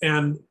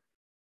 And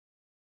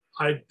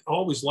I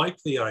always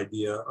liked the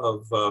idea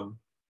of,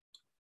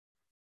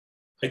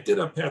 I did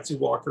a Patsy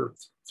Walker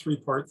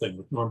 3-part thing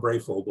with Norm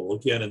Brayfogle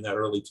again in that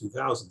early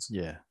 2000s.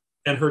 Yeah.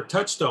 And her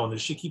touchstone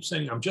is she keeps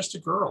saying, I'm just a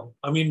girl.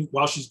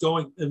 While she's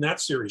going in that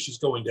series, she's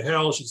going to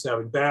hell, she's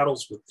having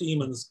battles with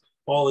demons,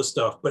 all this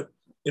stuff. But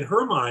in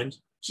her mind,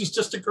 she's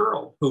just a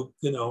girl who,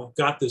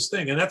 got this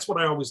thing. And that's what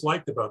I always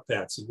liked about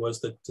Patsy,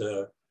 was that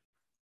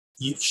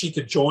she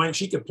could join,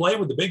 she could play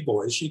with the big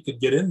boys. She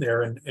could get in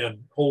there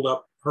and hold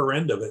up her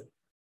end of it.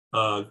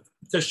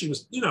 Because she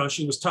was,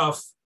 she was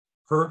tough.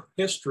 Her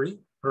history,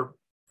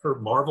 her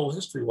Marvel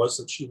history was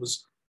that she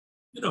was,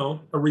 a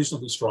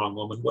reasonably strong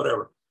woman,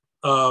 whatever.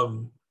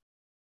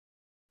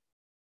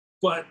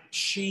 But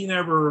she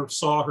never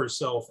saw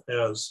herself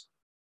as,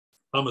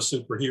 I'm a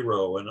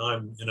superhero and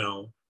I'm,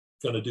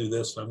 going to do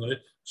this.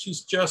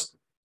 She's just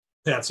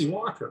Patsy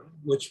Walker,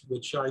 which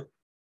I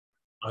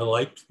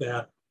liked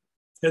that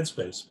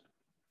headspace.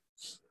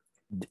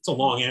 It's a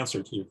long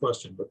answer to your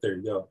question, but there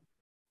you go.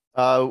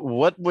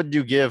 What would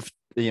you give,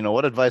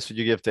 what advice would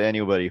you give to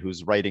anybody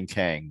who's writing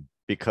Kang?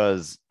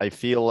 Because I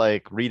feel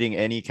like reading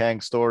any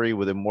Kang story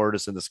with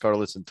Immortus and the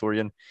Scarlet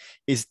Centurion,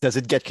 does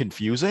it get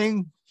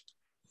confusing?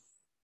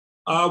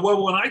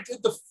 Well, when I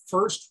did the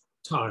first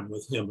time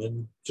with him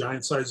in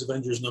Giant Size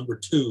Avengers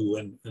 #2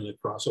 and a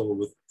crossover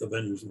with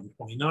Avengers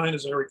 129,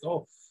 as I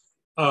recall,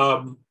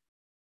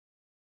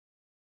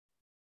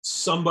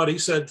 somebody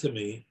said to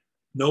me,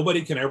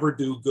 nobody can ever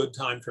do good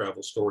time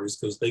travel stories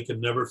because they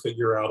can never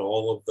figure out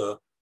all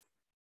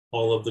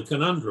of the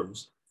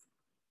conundrums.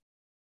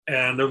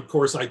 And of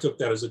course, I took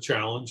that as a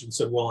challenge and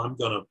said, well, I'm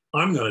gonna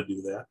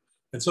do that.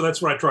 And so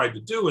that's what I tried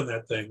to do in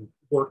that thing,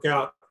 work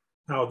out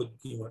how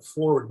he went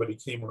forward, but he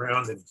came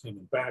around and he came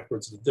in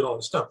backwards and he did all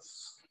this stuff.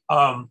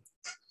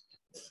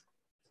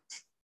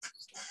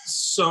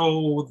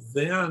 So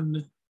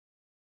then,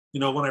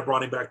 when I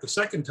brought him back the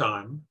second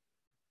time,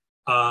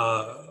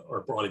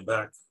 or brought him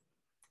back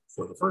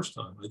for the first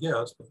time, I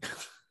guess, but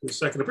his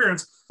second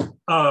appearance,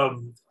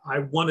 I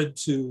wanted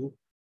to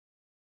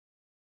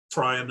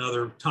try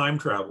another time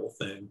travel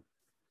thing.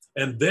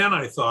 And then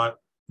I thought,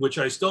 which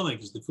I still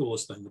think is the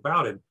coolest thing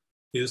about him,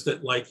 is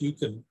that you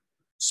can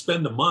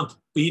spend a month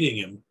beating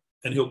him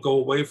and he'll go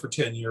away for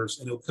 10 years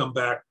and he'll come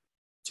back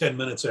 10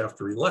 minutes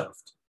after he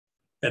left.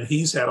 And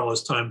he's had all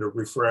this time to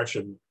refresh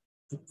and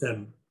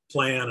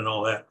plan and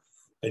all that.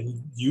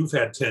 And you've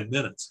had 10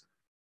 minutes.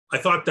 I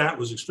thought that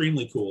was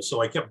extremely cool.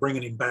 So I kept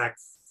bringing him back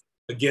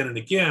again and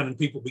again, and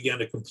people began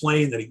to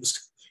complain that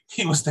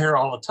he was there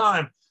all the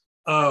time.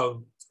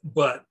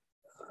 But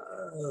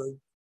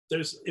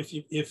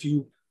if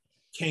you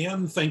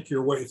can think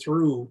your way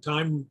through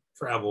time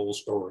travel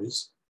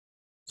stories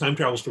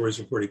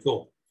are pretty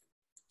cool.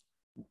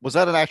 Was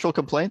that an actual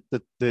complaint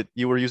that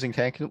you were using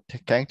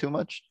Kang too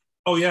much?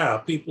 Oh yeah,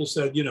 people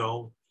said, we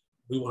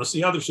want to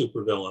see other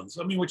supervillains.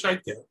 Which I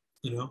get,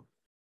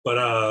 but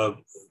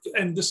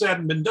and this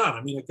hadn't been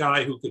done. A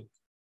guy who could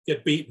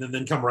get beaten and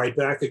then come right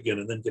back again,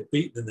 and then get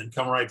beaten and then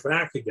come right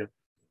back again.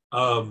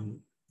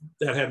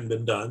 That hadn't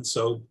been done,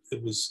 so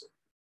it was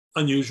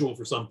unusual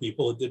for some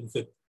people. It didn't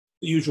fit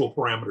the usual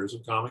parameters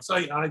of comics.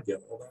 I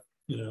get all that,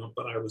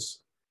 but I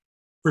was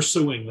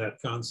pursuing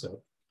that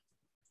concept.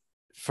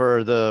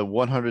 For the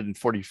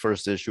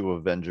 141st issue of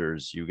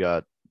Avengers, you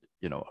got,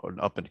 an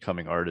up and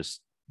coming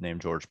artist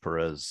named George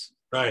Perez.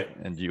 Right.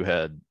 And you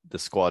had the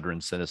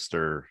Squadron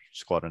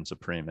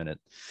Supreme in it.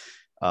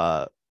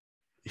 One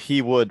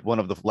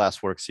of the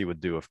last works he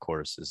would do, of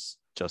course, is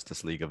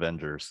Justice League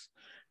Avengers.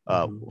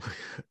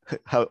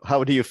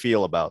 How do you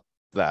feel about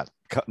that,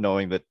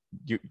 knowing that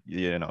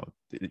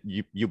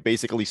you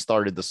basically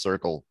started the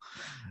circle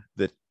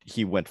that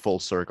he went full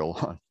circle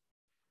on?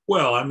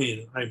 Well,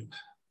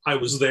 I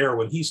was there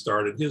when he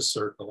started his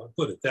circle, I'll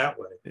put it that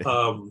way.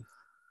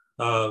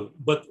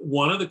 But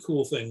one of the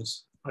cool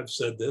things, I've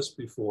said this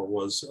before,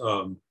 was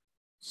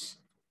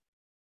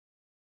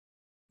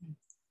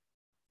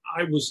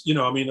I was,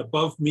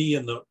 above me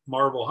in the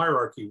Marvel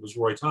hierarchy was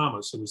Roy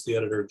Thomas, who was the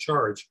editor in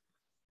charge.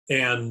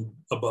 And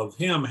above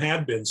him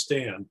had been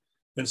Stan.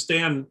 And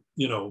Stan,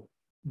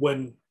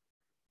 when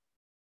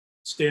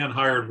Stan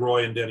hired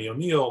Roy and Denny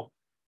O'Neil,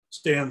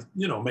 Stan,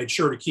 made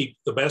sure to keep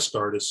the best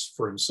artists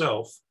for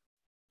himself,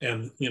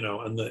 and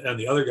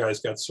the other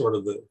guys got sort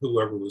of the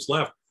whoever was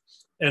left.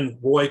 And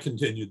Roy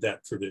continued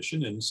that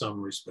tradition in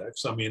some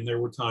respects. I mean, there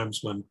were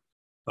times when,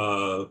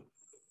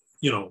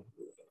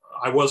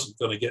 I wasn't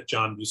going to get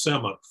John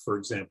Buscema, for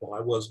example. I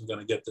wasn't going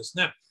to get this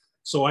net.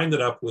 So I ended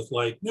up with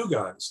like new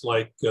guys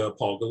like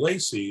Paul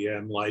Gulacy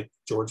and like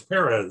George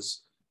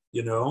Perez,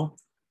 and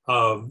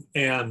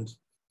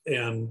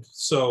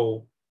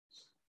so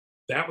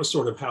that was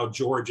sort of how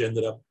George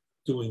ended up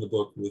doing the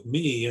book with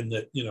me. And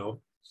that,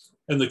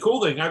 and the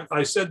cool thing,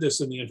 I said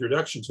this in the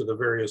introduction to the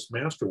various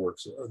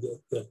masterworks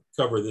that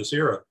cover this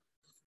era,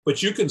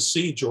 but you can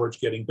see George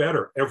getting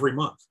better every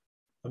month.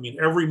 I mean,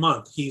 every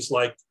month he's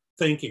like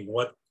thinking,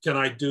 what can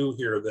I do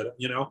here that,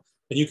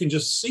 and you can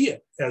just see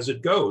it as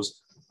it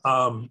goes,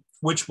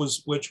 which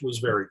was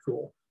very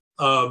cool.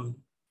 But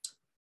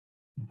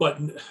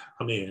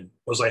I mean,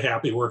 was I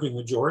happy working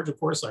with George? Of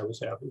course I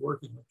was happy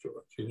working with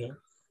George,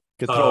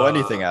 Could throw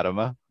anything at him,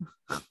 huh?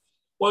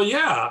 Well,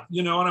 yeah,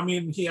 and I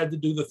mean, he had to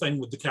do the thing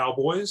with the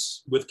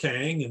Cowboys, with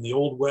Kang in the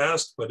Old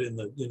West, but in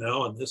the,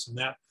 and this and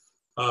that.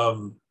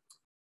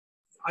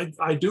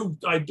 I do,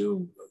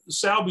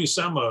 Sal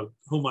Buscema,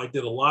 whom I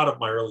did a lot of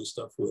my early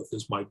stuff with,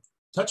 is my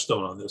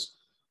touchstone on this.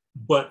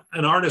 But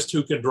an artist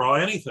who can draw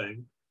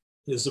anything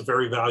is a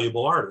very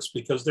valuable artist,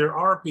 because there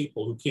are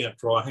people who can't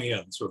draw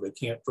hands, or they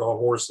can't draw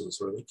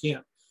horses, or they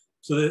can't.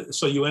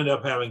 So you end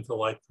up having to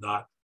like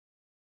not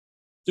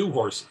do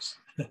horses,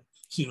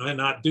 and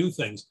not do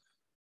things.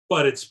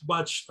 But it's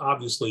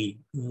obviously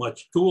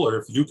much cooler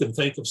if you can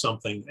think of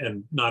something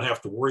and not have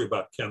to worry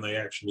about, can they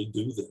actually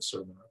do this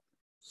or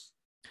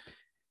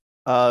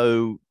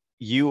not?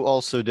 You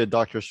also did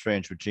Doctor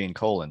Strange with Gene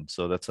Colan,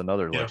 so that's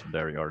another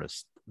legendary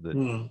artist that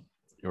you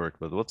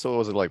worked with. What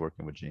was it like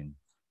working with Gene?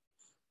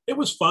 It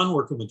was fun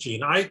working with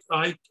Gene. I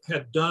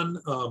had done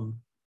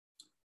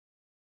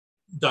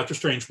Doctor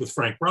Strange with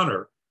Frank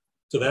Brunner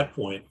to that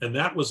point, and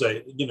that was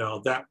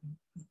that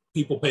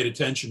people paid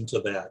attention to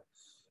that.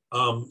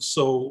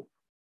 So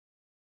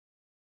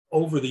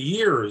over the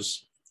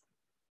years,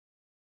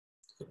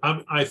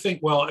 I think,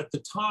 well, at the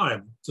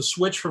time, to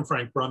switch from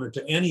Frank Brunner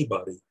to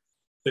anybody,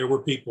 there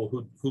were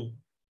people who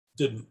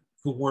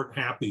weren't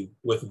happy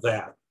with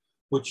that,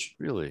 which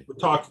really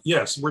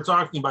we're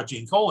talking about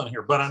Gene Colan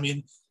here, but I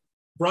mean,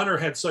 Brunner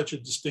had such a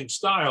distinct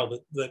style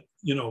that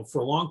for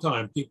a long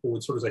time people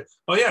would sort of say,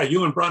 oh yeah,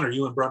 you and Brunner.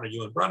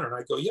 And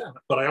I go, yeah,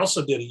 but I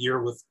also did a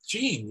year with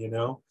Gene,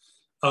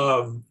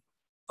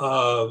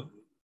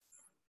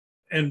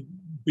 and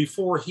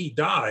before he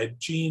died,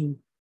 Gene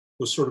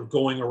was sort of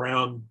going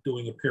around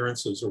doing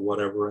appearances or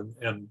whatever.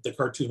 And the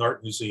Cartoon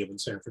Art Museum in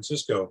San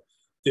Francisco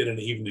did an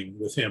evening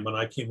with him. And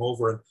I came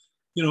over and,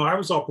 I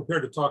was all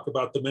prepared to talk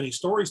about the many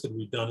stories that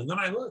we'd done. And then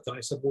I looked and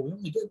I said, well, we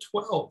only did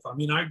 12. I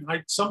mean, I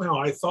somehow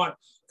I thought,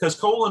 because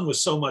Colan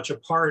was so much a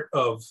part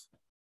of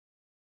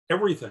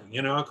everything,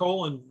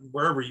 Colan,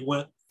 wherever you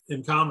went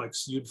in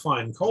comics, you'd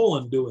find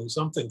Colan doing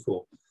something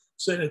cool.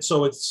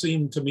 So it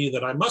seemed to me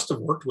that I must have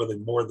worked with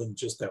him more than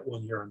just that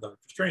 1 year on Doctor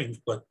Strange,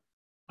 but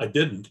I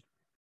didn't.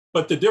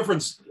 But the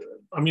difference,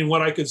 I mean,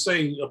 what I could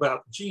say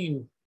about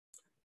Gene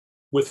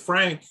with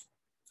Frank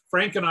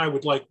and I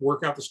would like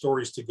work out the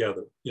stories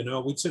together.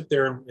 We'd sit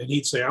there and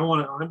he'd say, I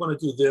want to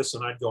do this.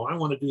 And I'd go, I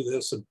want to do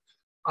this. And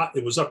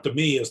it was up to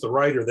me as the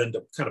writer then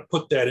to kind of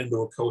put that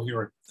into a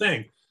coherent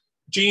thing.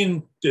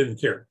 Gene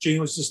didn't care. Gene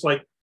was just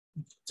like,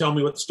 tell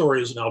me what the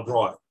story is and I'll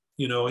draw it.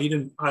 He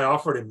didn't. I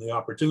offered him the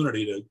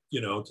opportunity to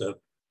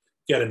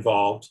get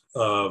involved.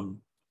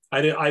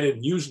 I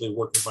didn't usually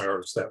work with my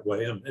artists that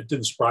way, and it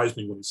didn't surprise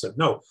me when he said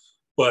no.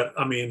 But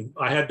I mean,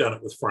 I had done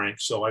it with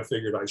Frank, so I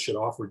figured I should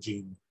offer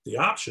Gene the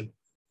option.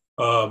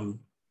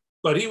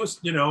 But he was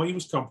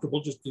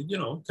comfortable. Just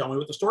tell me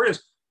what the story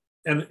is,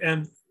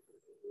 and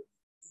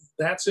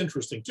that's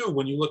interesting too.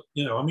 When you look,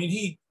 I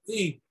mean,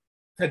 he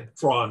had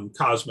drawn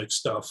cosmic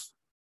stuff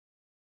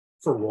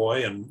for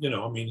Roy, and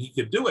I mean, he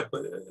could do it,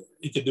 but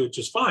he could do it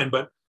just fine.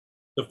 But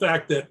the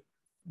fact that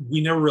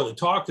we never really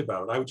talked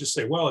about it, I would just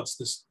say, well, it's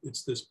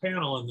this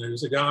panel, and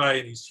there's a guy,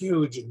 and he's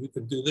huge, and you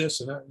can do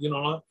this, and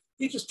you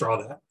just draw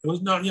that. It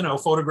was not,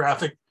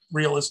 photographic,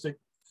 realistic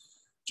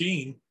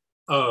Gene.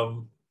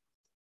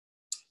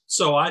 So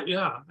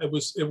it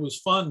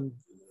was fun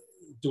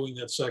doing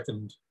that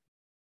second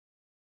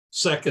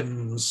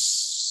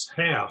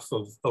half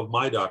of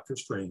my Doctor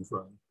Strange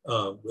run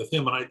with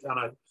him, and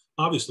I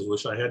obviously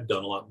wish I had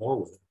done a lot more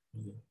with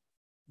him.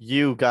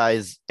 You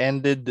guys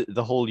ended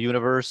the whole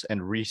universe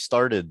and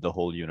restarted the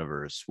whole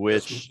universe,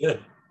 which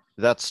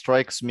that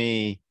strikes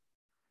me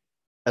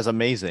as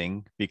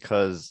amazing,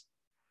 because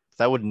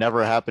that would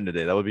never happen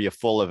today. That would be a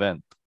full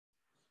event.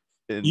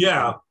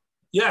 Yeah.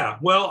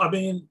 Well, I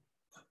mean,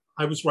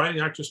 I was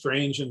writing Doctor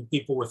Strange and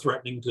people were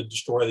threatening to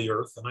destroy the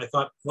Earth. And I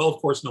thought, well, of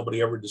course,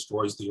 nobody ever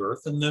destroys the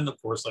Earth. And then, of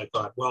course, I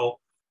thought, well,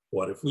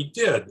 what if we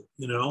did,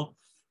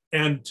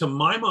 And to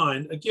my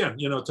mind, again,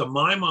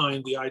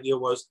 the idea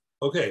was,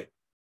 okay,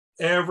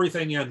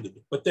 everything ended.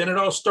 But then it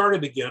all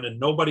started again and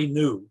nobody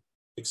knew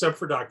except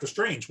for Doctor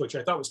Strange, which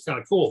I thought was kind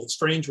of cool, that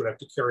Strange would have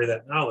to carry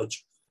that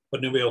knowledge,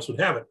 but nobody else would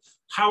have it.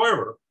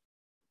 However,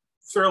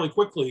 fairly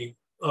quickly,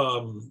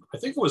 I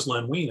think it was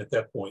Len Wein at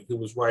that point who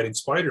was writing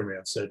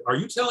Spider-Man said, "Are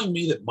you telling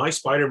me that my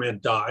Spider-Man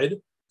died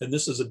and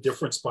this is a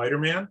different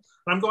Spider-Man?"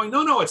 I'm going,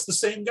 no, it's the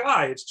same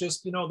guy. It's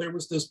just, there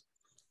was this,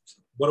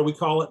 what do we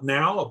call it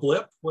now? A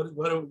blip? What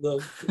are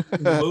the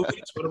in the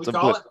movies? What do we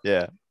call it?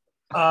 Yeah.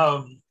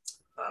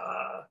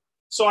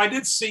 So I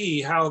did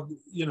see how,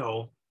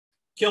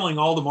 killing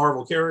all the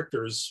Marvel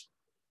characters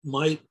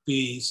might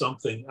be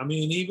something. I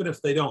mean, even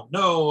if they don't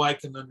know, I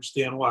can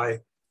understand why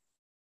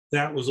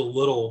that was a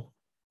little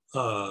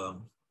over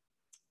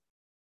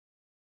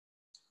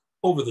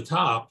the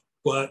top,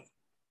 but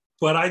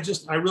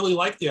I really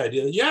like the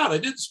idea. Yeah, they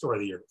did destroy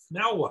the Earth.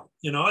 Now what?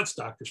 It's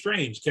Doctor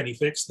Strange. Can he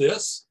fix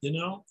this?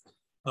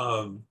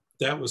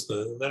 That was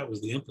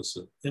the impetus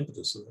of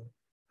that.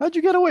 How'd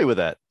you get away with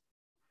that?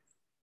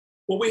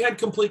 Well, we had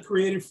complete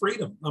creative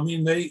freedom. I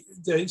mean,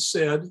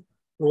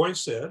 Roy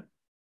said,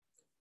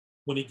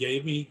 when he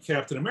gave me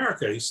Captain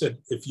America, he said,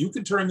 if you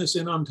can turn this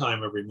in on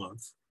time every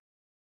month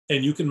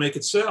and you can make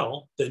it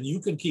sell, then you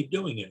can keep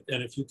doing it.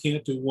 And if you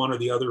can't do one or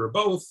the other or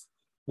both,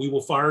 we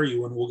will fire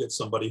you and we'll get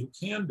somebody who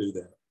can do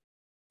that.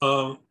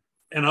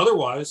 And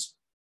otherwise,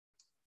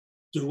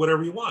 do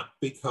whatever you want,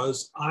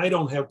 because I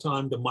don't have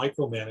time to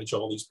micromanage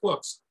all these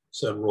books,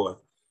 said Roy.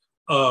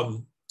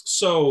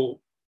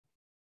 So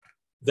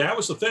that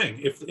was the thing.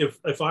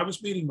 If I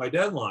was meeting my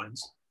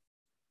deadlines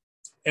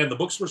and the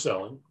books were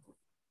selling,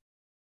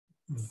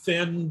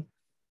 then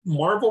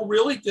Marvel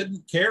really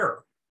didn't care.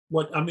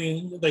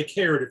 They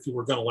cared if you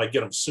were going to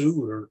get them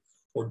sued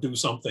or do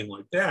something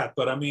like that.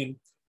 But I mean,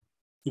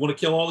 you want to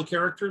kill all the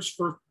characters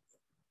for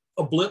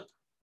a blip?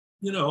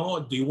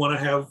 Do you want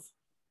to have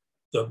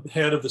the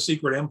head of the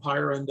secret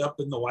empire end up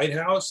in the White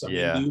House? I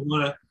mean, do you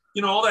want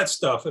to, all that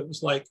stuff? It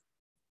was like,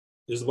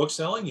 is the book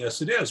selling?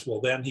 Yes, it is.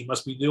 Well, then he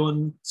must be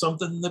doing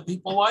something that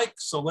people like,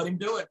 so let him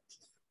do it,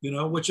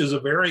 which is a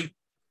very,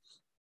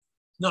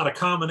 not a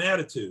common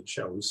attitude,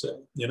 shall we say.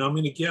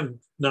 Again,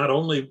 not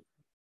only,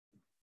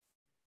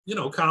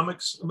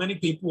 comics, many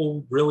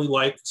people really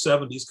like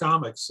 70s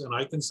comics. And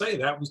I can say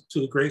that was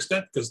to a great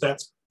extent, because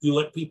you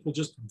let people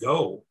just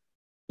go,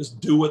 just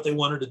do what they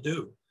wanted to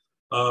do.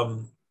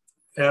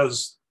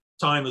 As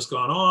time has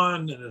gone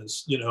on, and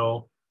as,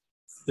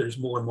 there's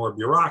more and more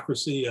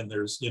bureaucracy, and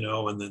there's,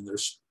 and then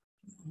there's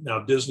now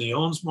Disney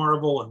owns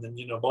Marvel, and then,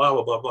 blah,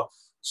 blah, blah, blah.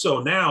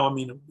 So now,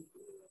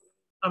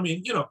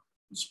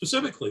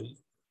 specifically,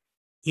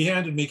 he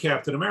handed me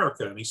Captain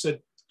America and he said,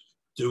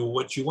 do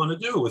what you want to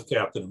do with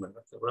Captain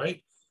America,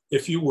 right?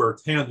 If you were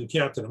handed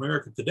Captain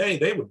America today,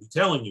 they would be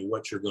telling you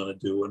what you're going to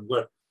do and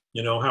what,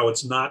 how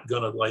it's not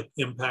going to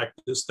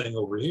impact this thing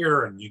over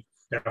here, and you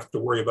have to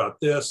worry about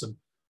this. And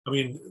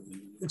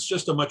it's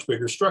just a much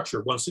bigger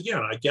structure. Once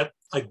again, I get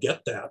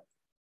that,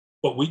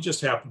 but we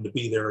just happened to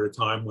be there at a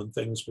time when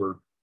things were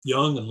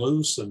young and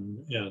loose, and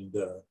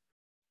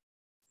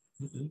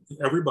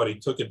everybody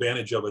took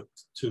advantage of it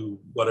to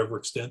whatever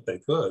extent they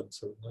could.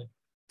 Certainly,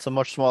 it's a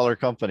much smaller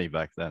company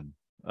back then.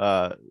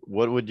 How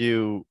would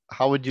you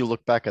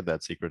look back at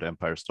that Secret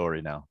Empire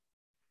story now?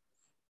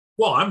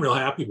 Well, I'm real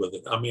happy with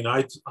it.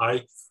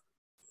 I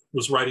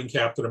was writing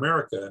Captain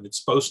America, and it's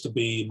supposed to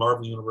be,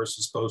 Marvel Universe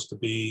is supposed to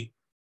be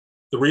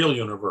the real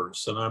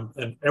universe,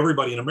 and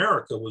everybody in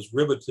America was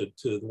riveted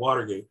to the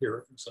Watergate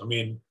hearings.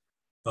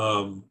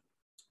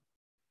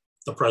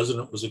 The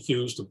president was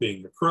accused of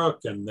being the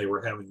crook, and they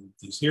were having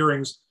these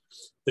hearings.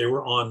 They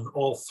were on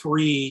all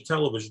 3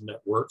 television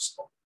networks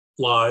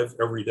live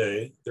every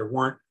day. There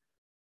weren't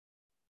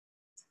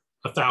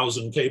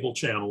 1,000 cable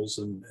channels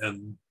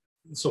and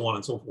so on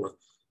and so forth.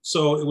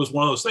 So it was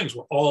one of those things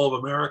where all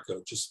of America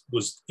just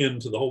was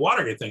into the whole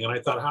Watergate thing. And I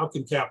thought, how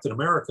can Captain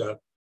America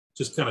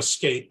just kind of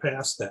skate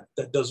past that?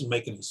 That doesn't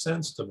make any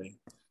sense to me.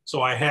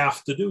 So I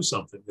have to do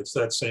something. It's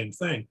that same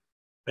thing.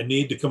 I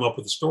need to come up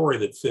with a story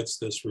that fits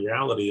this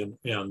reality. And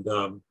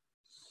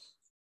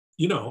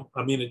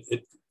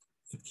it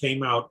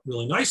came out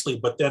really nicely,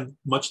 but then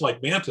much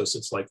like Mantis,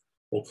 it's like,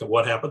 well,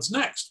 what happens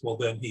next? Well,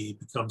 then he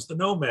becomes the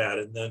nomad,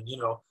 and then,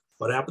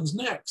 what happens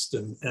next?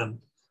 And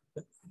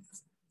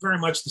very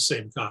much the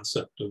same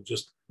concept of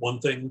just one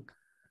thing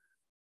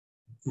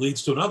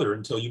leads to another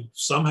until you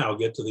somehow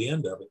get to the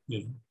end of it.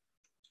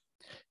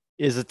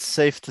 Is it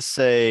safe to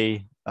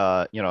say,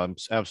 I'm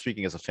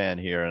speaking as a fan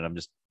here, and I'm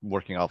just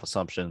working off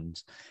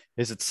assumptions.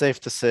 Is it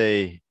safe to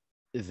say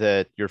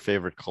that your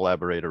favorite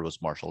collaborator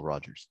was Marshall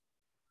Rogers?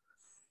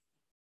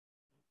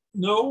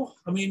 No,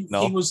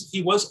 no?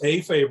 He was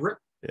a favorite.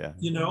 Yeah.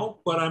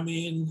 But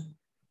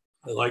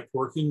I like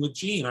working with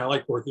Gene. I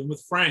like working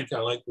with Frank. I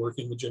like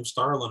working with Jim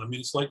Starlin.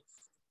 It's like,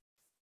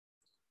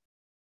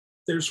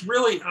 there's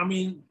really,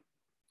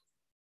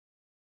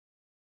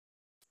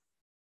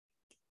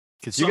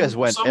 because you guys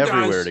went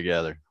everywhere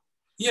together.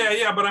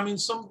 Yeah, but I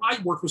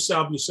worked with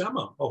Sal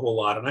Buscema a whole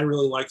lot, and I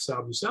really liked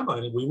Sal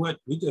Buscema, and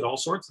we did all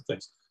sorts of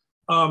things.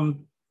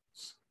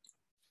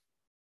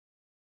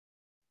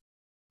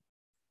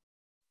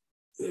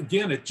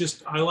 Again,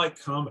 I like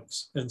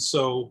comics, and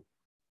so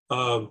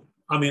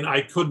I mean,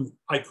 I couldn't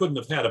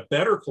have had a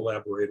better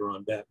collaborator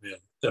on Batman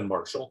than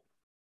Marshall.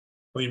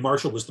 I mean,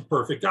 Marshall was the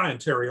perfect guy, and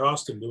Terry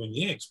Austin doing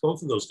the inks.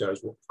 Both of those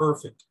guys were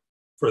perfect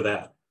for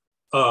that.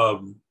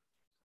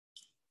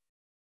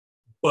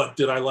 But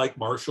did I like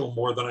Marshall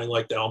more than I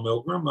liked Al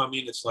Milgrom? I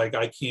mean, it's like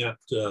I can't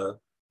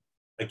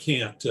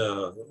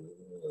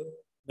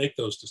make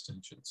those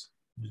distinctions.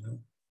 You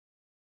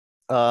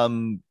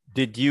know?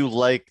 Did you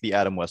like the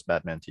Adam West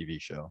Batman TV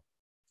show?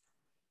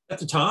 At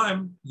the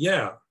time,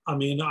 yeah. I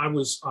mean, I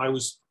was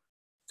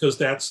because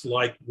that's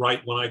like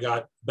right when I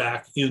got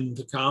back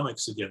into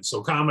comics again.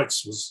 So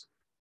comics was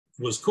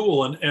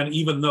cool, and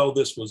even though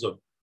this was a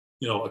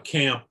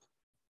camp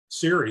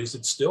series,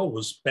 it still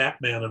was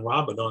Batman and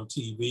Robin on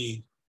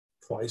TV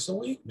twice a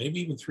week, maybe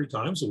even 3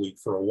 times a week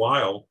for a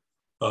while.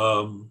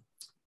 So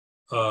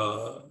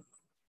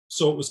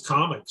it was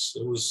comics.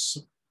 It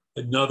was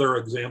another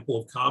example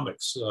of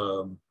comics.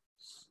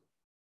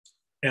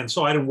 And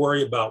so I didn't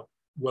worry about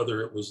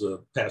whether it was a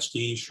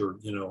pastiche or,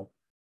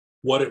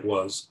 what it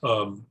was.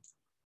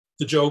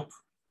 The joke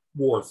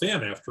wore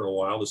thin after a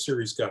while. The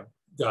series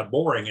got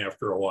boring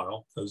after a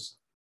while because,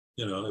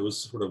 it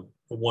was sort of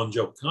a one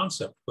joke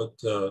concept. But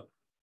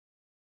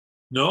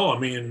no, I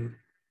mean,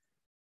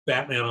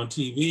 Batman on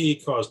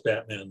TV caused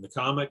Batman the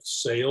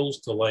comics sales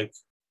to like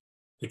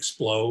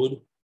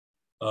explode.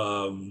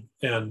 And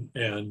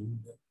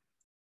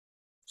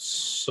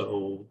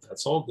so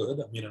that's all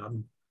good. I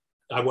mean,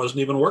 I wasn't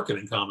even working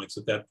in comics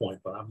at that point,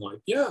 but I'm like,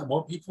 yeah,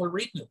 more people are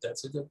reading it.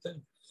 That's a good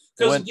thing.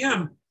 Because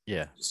again,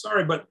 yeah,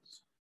 sorry, but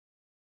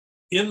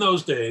in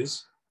those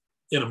days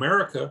in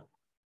America,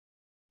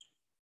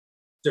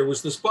 there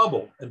was this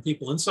bubble, and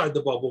people inside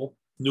the bubble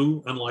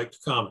knew and liked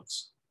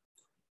comics.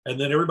 And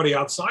then everybody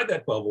outside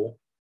that bubble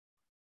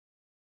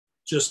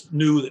just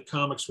knew that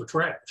comics were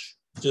trash.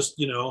 Just,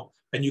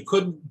 and you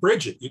couldn't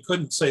bridge it. You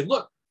couldn't say,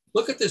 look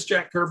at this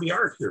Jack Kirby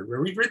art here.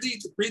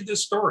 Read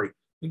this story.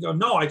 You go,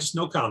 no, I just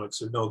know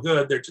comics are no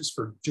good. They're just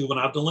for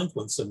juvenile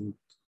delinquents and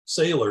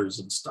sailors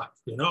and stuff.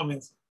 I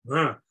mean,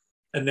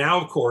 and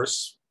now, of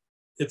course,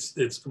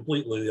 it's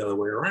completely the other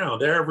way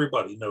around.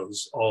 Everybody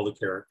knows all the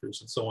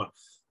characters and so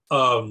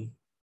on.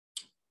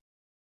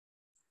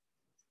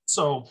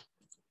 So,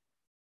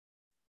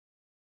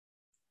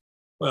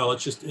 well,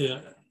 let's just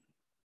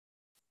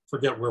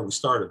forget where we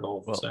started all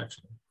of this,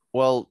 actually.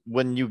 Well,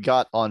 when you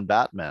got on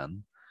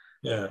Batman,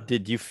 yeah,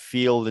 did you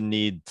feel the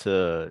need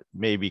to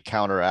maybe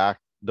counteract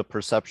the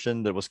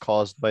perception that was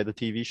caused by the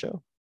TV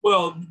show?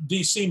 Well,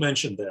 DC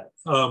mentioned that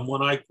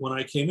when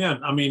I came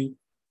in. I mean,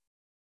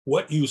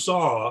 what you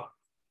saw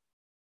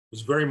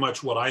was very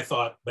much what I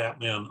thought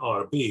Batman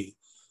ought to be.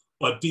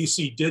 But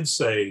DC did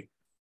say,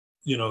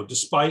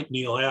 despite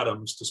Neil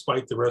Adams,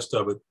 despite the rest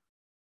of it,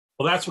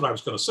 well, that's what I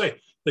was going to say,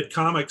 that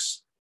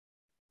comics,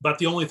 but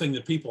the only thing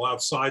that people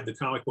outside the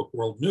comic book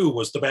world knew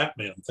was the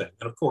Batman thing.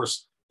 And of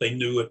course, they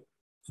knew it.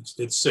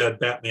 It said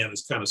Batman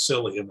is kind of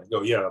silly. And they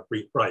go, yeah,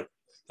 right.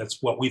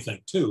 That's what we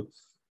think too.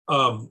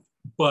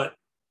 But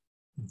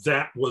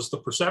that was the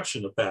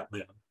perception of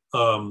Batman,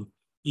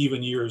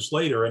 even years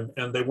later.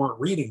 And they weren't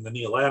reading the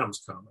Neil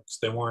Adams comics.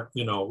 They weren't,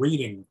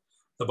 reading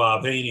the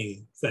Bob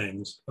Haney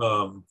things.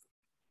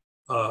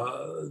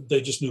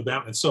 They just knew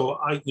Batman. So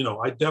I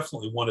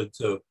definitely wanted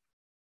to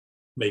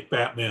make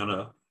Batman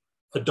a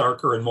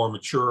darker and more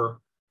mature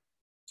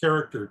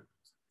character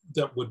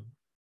that would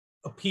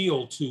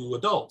appeal to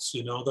adults,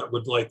 that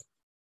would like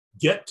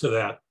get to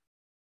that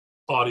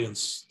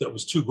audience that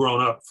was too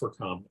grown up for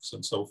comics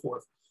and so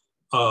forth.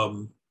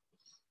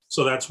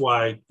 So that's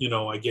why,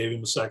 I gave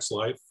him a sex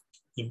life,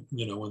 in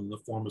the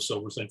form of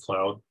Silver St.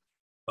 Cloud.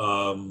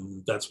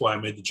 That's why I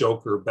made the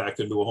Joker back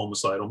into a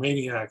homicidal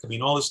maniac. I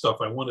mean, all this stuff.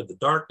 I wanted the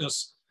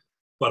darkness,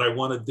 but I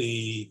wanted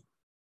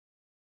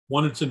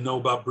to know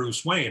about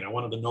Bruce Wayne. I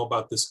wanted to know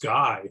about this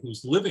guy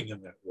who's living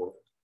in that world.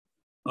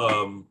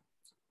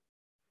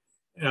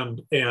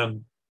 And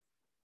in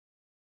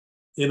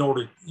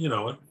order,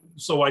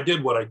 so I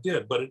did what I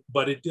did,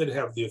 but it did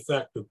have the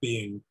effect of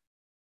being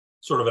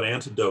sort of an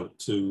antidote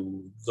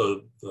to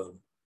the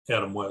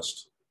Adam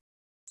West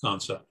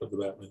concept of the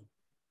Batman.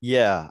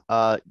 Yeah.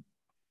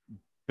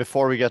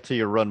 Before we get to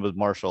your run with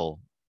Marshall,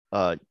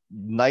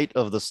 Night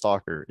of the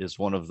Stalker is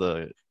one of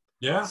the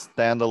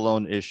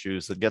standalone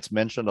issues that gets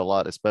mentioned a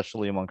lot,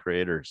 especially among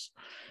creators,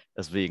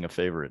 as being a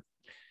favorite.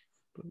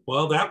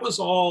 Well, that was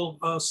all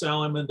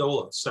Sal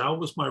Amendola. Sal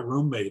was my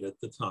roommate at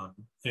the time,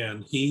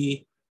 and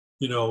he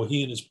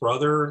and his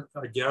brother,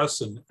 I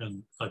guess, and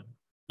I've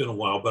been a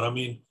while, but I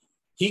mean,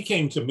 he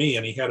came to me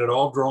and he had it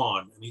all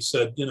drawn, and he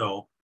said,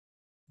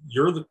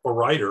 you're a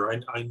writer.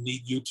 I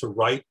need you to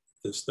write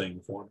this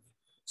thing for me.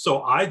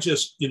 So I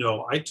just,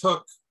 I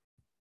took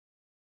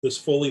this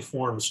fully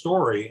formed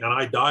story and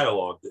I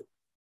dialogued it.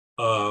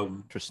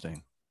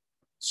 Interesting.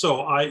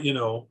 So I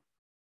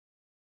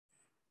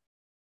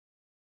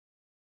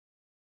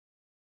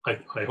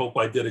hope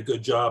I did a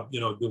good job,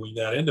 doing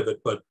that end of it.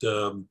 But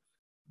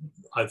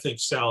I think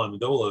Sal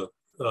Amendola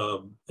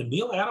and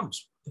Neil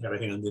Adams had a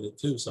hand in it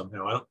too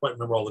somehow. I don't quite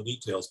remember all the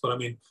details, but I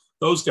mean,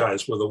 those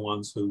guys were the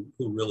ones who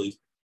really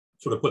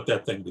sort of put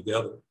that thing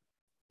together.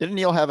 Didn't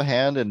Neil have a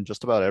hand in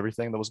just about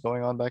everything that was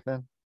going on back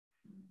then?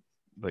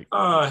 Like,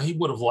 He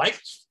would have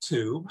liked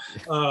to.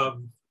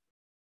 Um,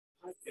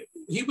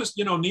 he was,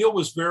 Neil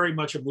was very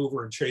much a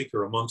mover and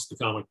shaker amongst the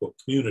comic book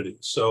community.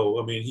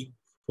 So, I mean, he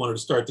wanted to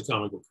start the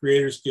Comic Book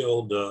Creators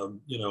Guild, and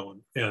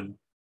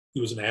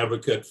he was an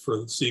advocate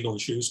for Siegel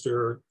and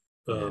Schuster,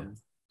 and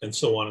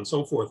so on and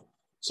so forth.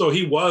 So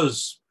he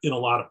was in a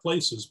lot of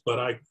places, but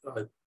I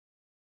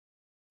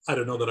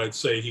don't know that I'd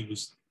say he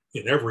was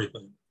in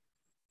everything.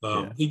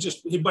 But he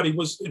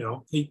was,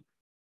 he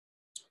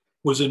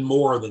was in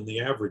more than the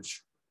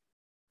average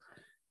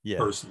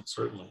person,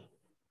 certainly.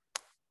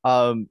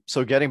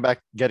 So getting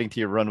to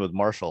your run with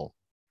Marshall,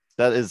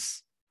 that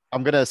is,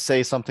 I'm gonna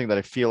say something that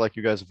I feel like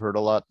you guys have heard a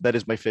lot. That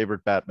is my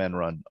favorite Batman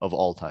run of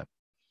all time.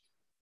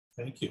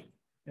 Thank you.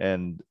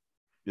 And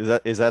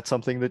is that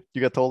something that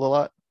you get told a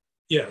lot?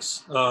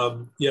 Yes.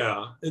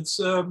 It's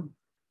I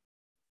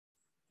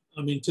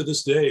mean, to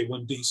this day,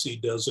 when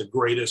DC does a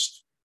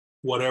greatest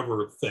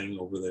whatever thing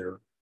over there,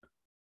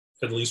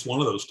 at least one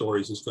of those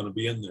stories is going to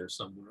be in there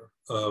somewhere.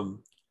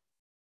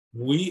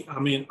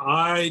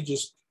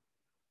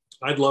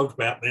 I'd loved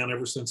Batman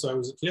ever since I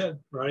was a kid,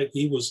 right?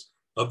 He was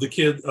of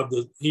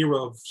the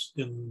heroes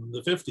in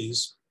the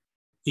 50s,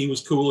 he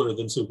was cooler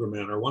than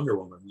Superman or Wonder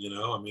Woman,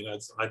 I mean,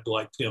 I'd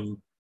liked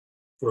him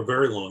for a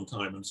very long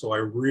time. And so I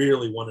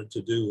really wanted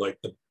to do like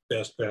the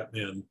best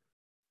Batman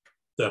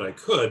that I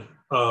could.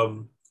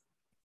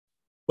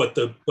 But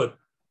the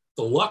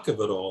luck of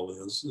it all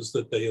is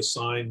that they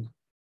assigned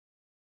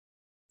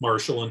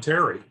Marshall and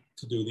Terry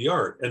to do the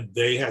art, and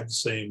they had the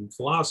same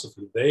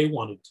philosophy. They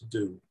wanted to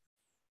do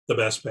the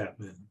best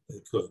Batman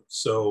they could.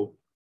 So,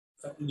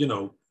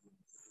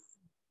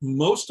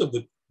 most of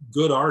the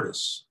good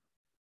artists,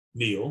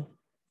 Neil,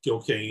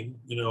 Gil Kane,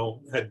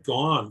 had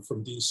gone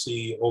from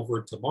DC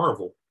over to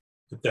Marvel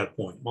at that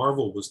point.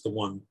 Marvel was the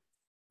one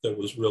that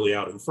was really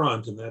out in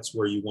front, and that's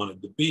where you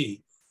wanted to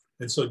be.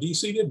 And so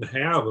DC didn't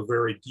have a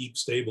very deep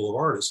stable of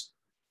artists.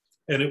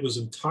 And it was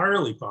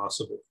entirely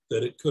possible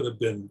that it could have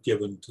been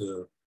given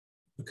to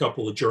a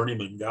couple of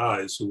journeyman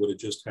guys who would have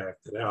just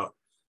hacked it out.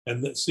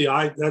 And that's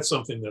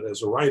something that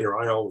as a writer,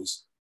 I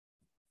always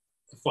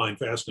find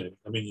fascinating.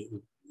 I mean,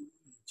 you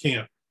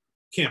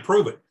can't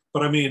prove it.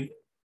 But I mean,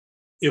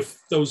 if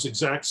those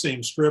exact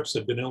same strips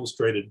had been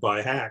illustrated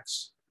by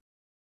hacks,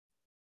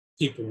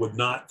 people would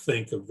not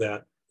think of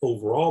that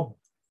overall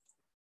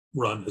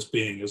run as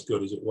being as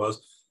good as it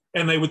was.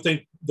 And they would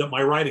think that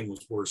my writing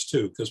was worse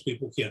too, because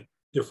people can't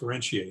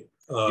differentiate.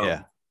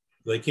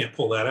 They can't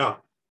pull that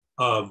out.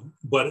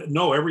 But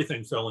no,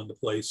 everything fell into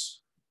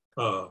place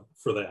for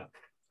that.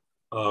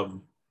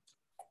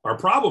 Our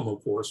problem,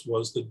 of course,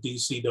 was that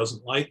DC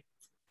doesn't like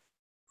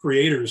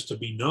creators to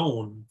be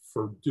known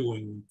for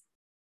doing,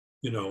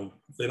 they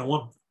don't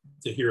want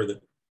to hear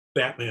that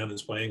Batman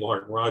is by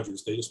Englehart and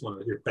Rogers. They just want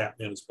to hear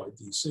Batman is by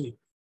DC.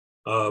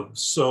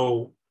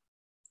 So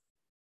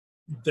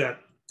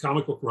that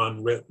comic book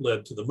run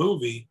led to the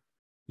movie,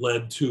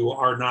 led to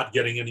our not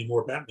getting any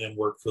more Batman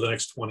work for the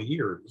next 20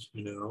 years.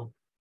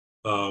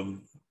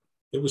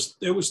 It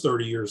was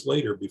 30 years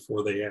later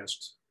before they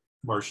asked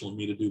Marshall and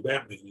me to do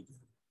Batman again.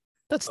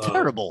 That's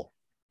terrible.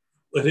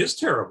 It is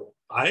terrible.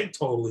 I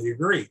totally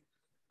agree.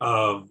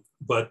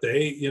 But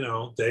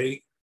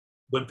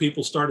when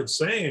people started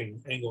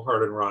saying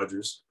Englehart and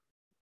Rogers,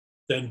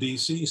 then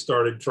DC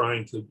started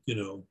trying to,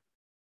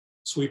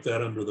 sweep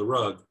that under the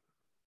rug.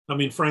 I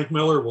mean, Frank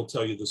Miller will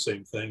tell you the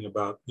same thing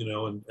about,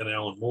 and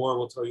Alan Moore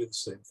will tell you the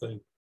same thing.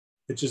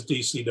 It's just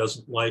DC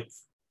doesn't like,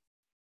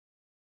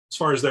 as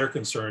far as they're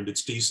concerned,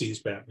 it's DC's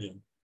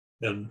Batman.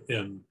 And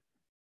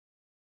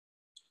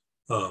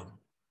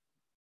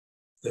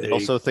they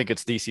also think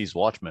it's DC's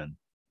Watchmen.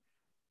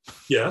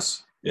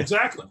 Yes,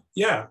 exactly.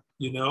 Yeah.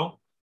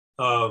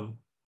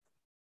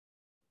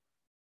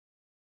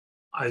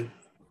 I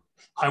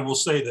will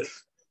say that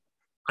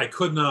I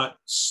could not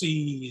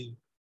see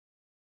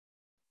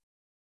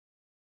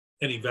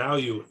any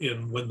value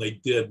in when they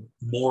did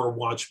more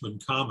Watchmen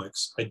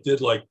comics. I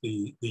did like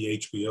the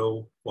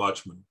HBO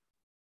Watchmen.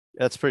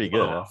 That's pretty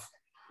good. Huh?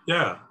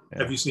 Yeah.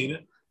 Have you seen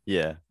it?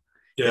 Yeah.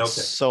 It's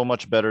so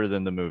much better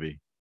than the movie.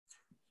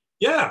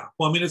 Yeah.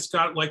 Well, I mean, it's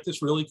got like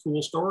this really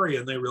cool story,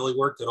 and they really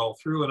worked it all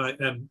through.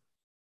 And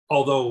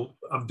although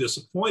I'm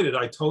disappointed,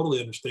 I totally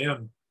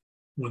understand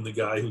when the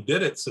guy who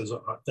did it says,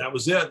 that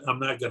was it. I'm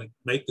not going to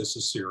make this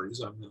a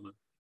series. I'm going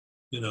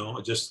to,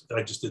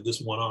 I just did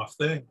this one-off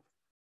thing.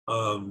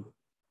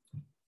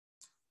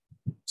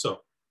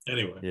 So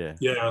anyway,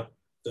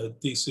 the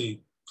DC.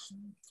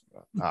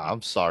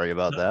 I'm sorry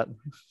about that.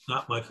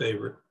 Not my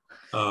favorite.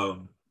 I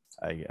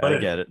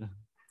get it.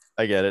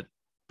 I get it.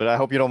 But I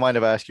hope you don't mind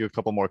if I ask you a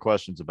couple more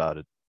questions about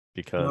it,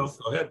 because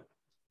go ahead.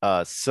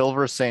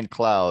 Silver St.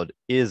 Cloud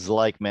is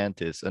like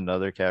Mantis,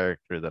 another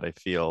character that I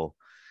feel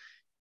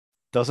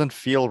doesn't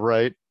feel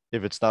right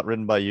if it's not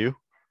written by you.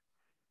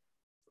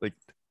 Like,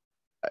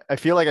 I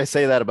feel like I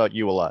say that about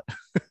you a lot.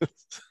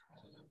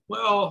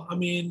 Well, I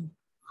mean,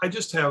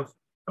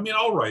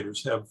 all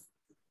writers have,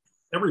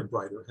 every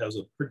writer has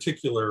a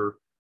particular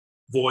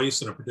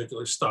voice and a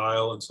particular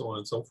style and so on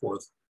and so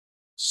forth.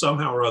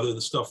 Somehow or other,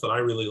 the stuff that I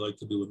really like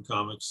to do in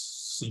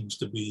comics seems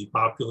to be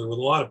popular with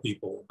a lot of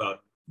people about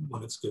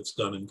when it gets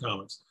done in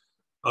comics.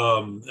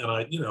 And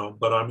I,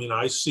 but I mean,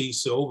 I see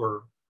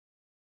Silver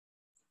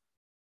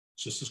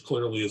just as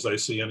clearly as I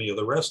see any of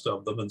the rest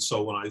of them. And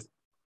so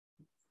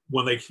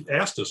when they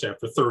asked us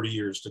after 30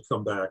 years to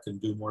come back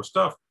and do more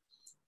stuff,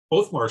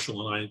 both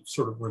Marshall and I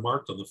sort of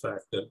remarked on the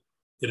fact that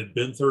it had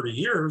been 30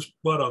 years,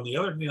 but on the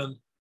other hand,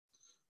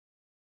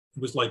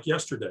 it was like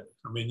yesterday.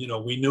 I mean,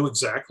 we knew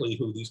exactly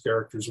who these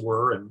characters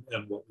were and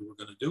what we were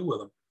going to do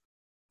with them.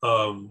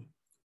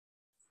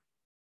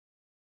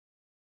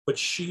 But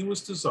she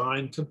was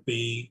designed to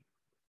be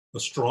a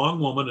strong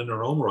woman in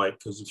her own right,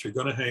 because if you're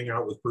going to hang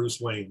out with Bruce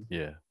Wayne,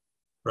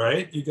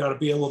 right, you got to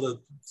be able to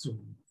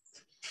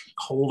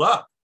hold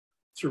up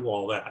through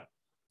all that.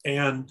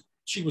 And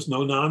she was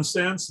no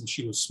nonsense, and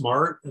she was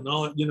smart, and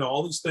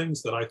all these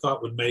things that I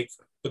thought would make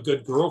a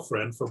good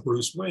girlfriend for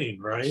Bruce Wayne,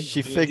 right?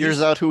 She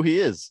figures out who he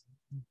is.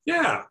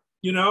 Yeah,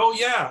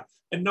 yeah.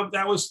 And no,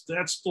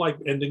 that's like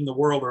ending the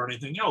world or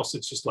anything else.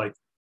 It's just like,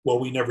 well,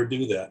 we never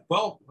do that.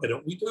 Well, why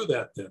don't we do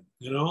that then?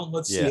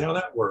 Let's see how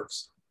that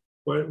works,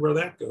 where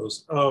that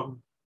goes.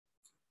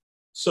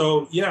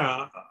 So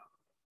yeah,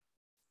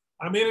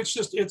 I mean,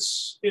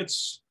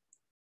 it's.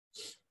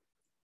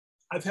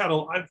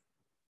 I've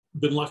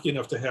been lucky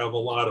enough to have a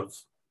lot of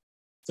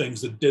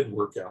things that did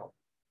work out.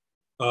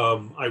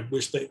 I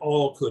wish they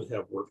all could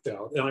have worked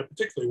out, and I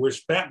particularly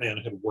wish Batman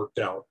had worked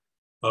out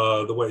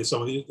the way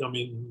some of these. I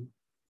mean,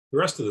 the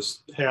rest of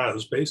this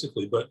has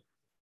basically, but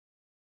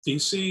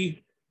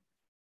DC.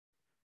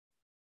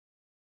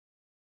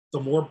 The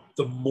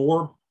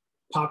more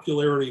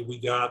popularity we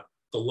got,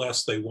 the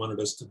less they wanted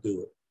us to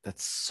do it.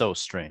 That's so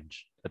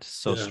strange. That's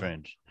so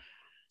strange.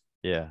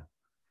 Yeah.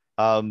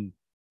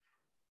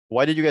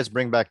 Why did you guys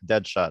bring back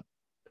Deadshot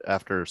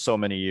after so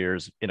many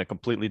years in a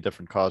completely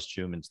different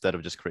costume instead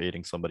of just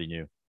creating somebody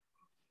new?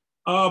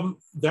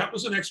 That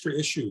was an extra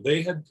issue.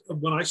 They had,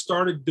 when I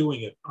started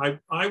doing it,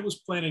 I was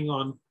planning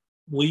on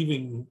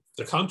leaving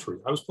the country.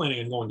 I was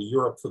planning on going to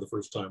Europe for the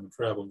first time and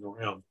traveling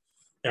around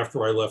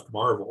after I left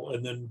Marvel.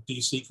 And then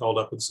DC called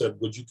up and said,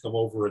 would you come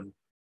over and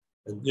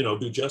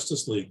do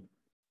Justice League?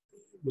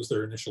 Was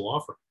their initial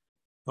offer.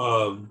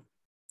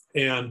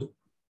 And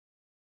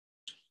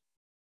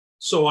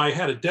so I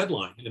had a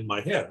deadline in my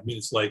head. I mean,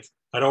 it's like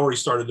I'd already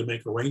started to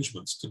make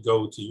arrangements to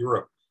go to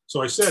Europe.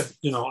 So I said,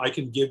 I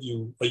can give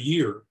you a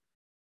year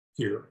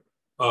here.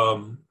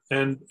 And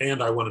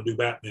I want to do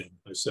Batman,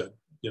 I said,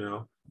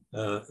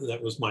 that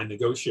was my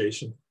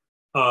negotiation.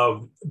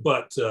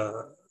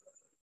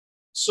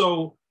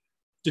 So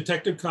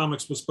Detective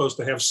Comics was supposed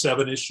to have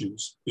 7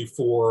 issues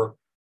before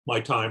my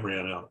time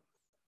ran out.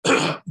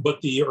 But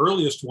the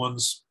earliest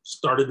ones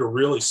started to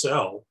really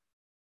sell.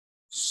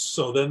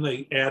 So then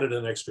they added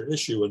an extra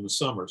issue in the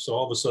summer. So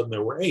all of a sudden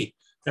there were 8.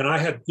 And I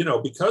had,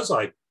 because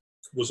I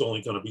was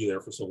only going to be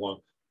there for so long,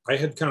 I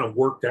had kind of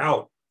worked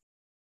out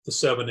the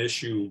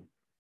 7-issue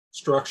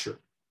structure.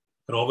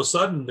 And all of a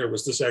sudden there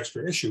was this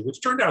extra issue,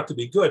 which turned out to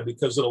be good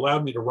because it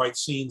allowed me to write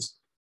scenes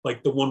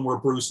like the one where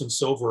Bruce and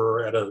Silver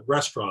are at a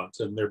restaurant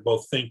and they're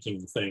both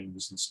thinking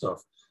things and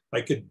stuff.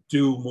 I could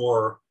do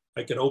more.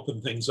 I could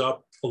open things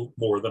up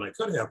more than I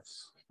could have.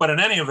 But in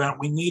any event,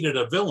 we needed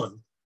a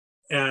villain.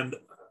 And,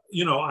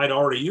 I'd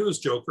already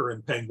used Joker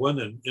and Penguin,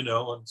 and,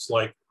 it's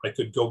like I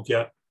could go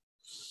get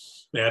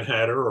Mad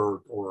Hatter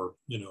or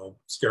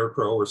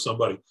Scarecrow or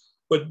somebody.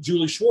 But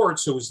Julie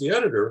Schwartz, who was the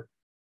editor,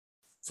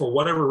 for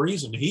whatever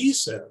reason, he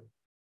said,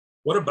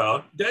 what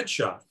about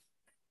Deadshot?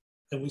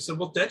 And we said,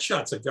 well,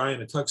 Deadshot's a guy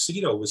in a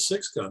tuxedo with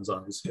 6 guns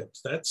on his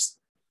hips. That's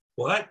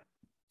what?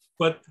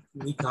 But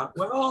we thought,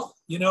 well,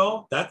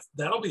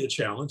 that'll be a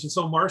challenge. And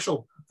so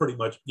Marshall pretty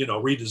much,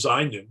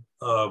 redesigned him.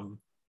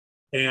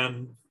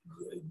 And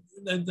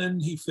then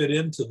he fit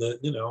into the,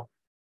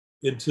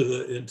 into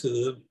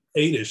the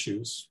 8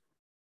 issues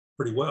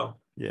pretty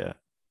well. Yeah.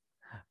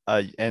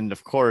 And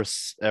of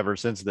course, ever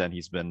since then,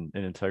 he's been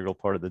an integral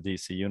part of the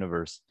DC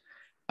universe.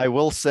 I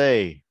will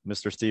say,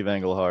 Mr. Steve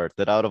Englehart,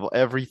 that out of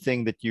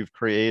everything that you've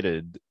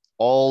created,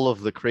 all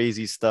of the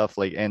crazy stuff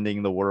like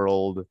ending the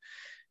world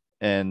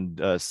and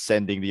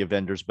sending the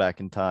Avengers back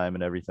in time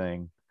and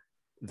everything,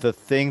 the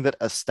thing that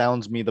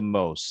astounds me the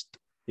most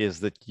is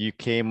that you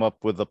came up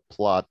with a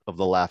plot of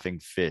the Laughing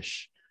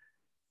Fish,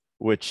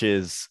 which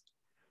is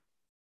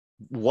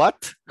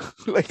what?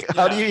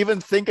 How do you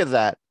even think of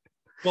that?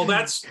 Well,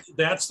 that's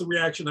the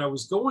reaction I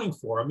was going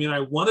for. I mean, I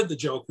wanted the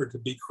Joker to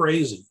be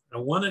crazy. I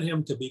wanted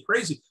him to be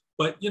crazy.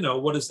 But,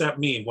 what does that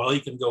mean? Well, he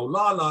can go,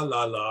 la, la,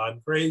 la, la,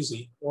 I'm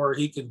crazy. Or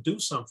he can do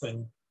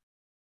something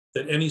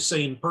that any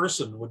sane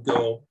person would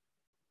go,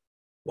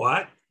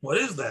 what? What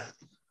is that?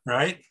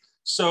 Right?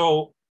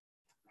 So,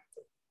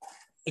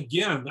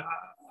 again,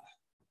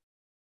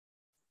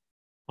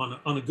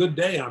 on a good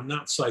day, I'm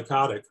not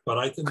psychotic, but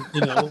I can,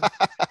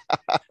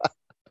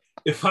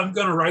 if I'm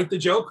going to write the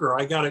Joker,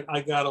 I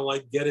gotta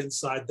like get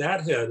inside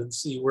that head and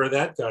see where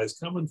that guy's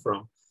coming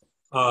from.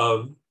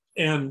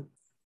 And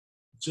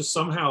just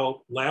somehow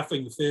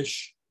Laughing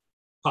Fish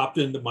popped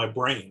into my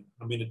brain.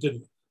 I mean, it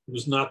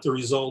was not the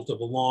result of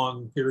a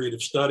long period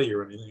of study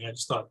or anything. I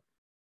just thought,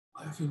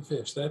 laughing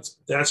fish,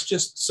 that's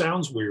just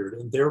sounds weird.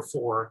 And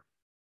therefore,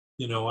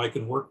 I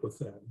can work with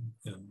that.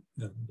 And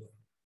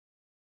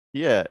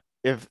Yeah,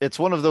 if it's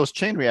one of those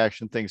chain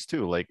reaction things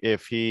too, like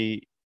if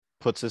he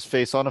puts his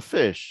face on a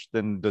fish,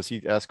 then does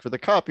he ask for the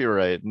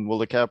copyright, and will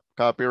the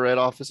copyright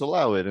office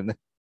allow it? And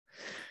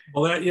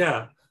well,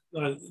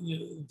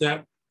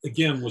 that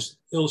again was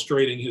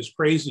illustrating his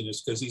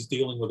craziness, because he's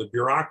dealing with a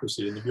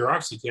bureaucracy, and the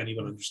bureaucracy can't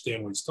even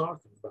understand what he's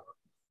talking about.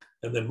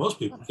 And then most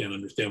people can't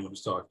understand what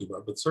he's talking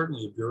about, but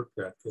certainly a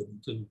bureaucrat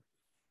couldn't. And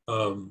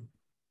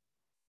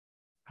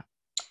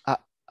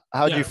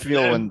how do you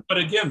feel when? But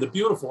again, the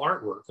beautiful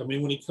artwork. I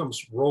mean, when he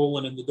comes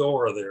rolling in the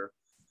door there,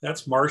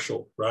 that's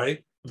Marshall,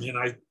 right? I mean,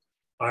 I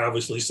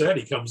obviously said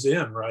he comes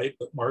in, right?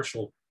 But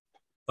Marshall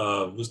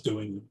was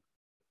doing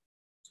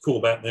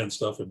cool Batman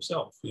stuff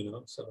himself,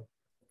 So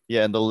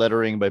Yeah, and the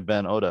lettering by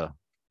Ben Oda,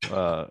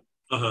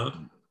 uh-huh.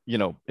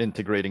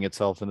 Integrating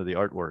itself into the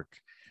artwork.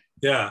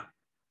 Yeah.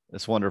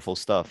 It's wonderful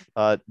stuff.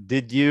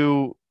 Did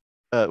you?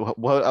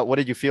 What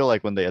did you feel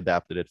like when they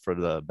adapted it for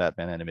the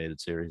Batman animated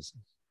series?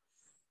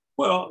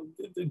 Well,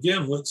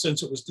 again,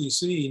 since it was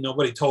DC,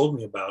 nobody told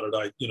me about it.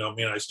 I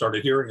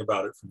started hearing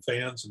about it from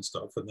fans and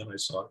stuff, and then I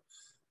saw it,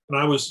 and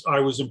I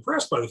was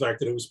impressed by the fact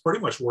that it was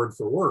pretty much word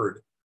for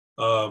word.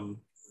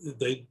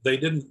 They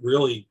didn't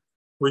really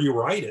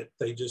rewrite it;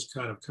 they just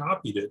kind of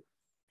copied it.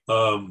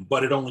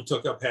 But it only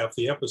took up half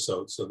the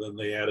episode, so then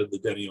they added the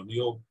Denny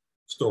O'Neil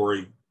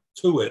story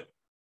to it.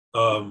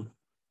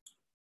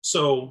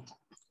 So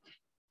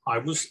I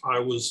was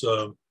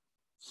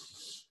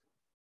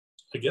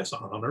I guess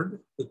honored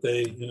that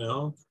they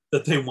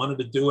wanted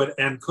to do it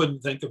and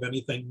couldn't think of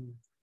anything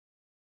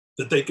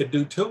that they could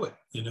do to it.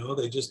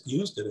 They just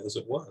used it as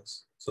it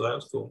was. So that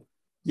was cool.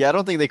 Yeah, I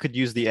don't think they could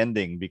use the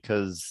ending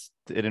because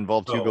it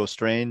involved Hugo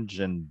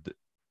Strange, and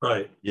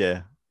right.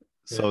 Yeah.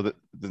 So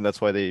that's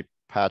why they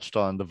patched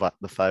on the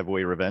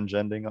 5-way revenge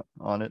ending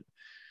on it.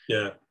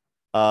 Yeah.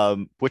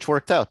 Which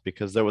worked out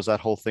because there was that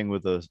whole thing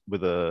with a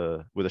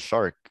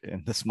shark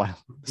and the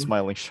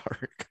smiling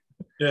shark.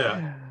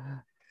 Yeah.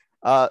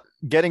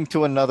 Getting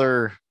to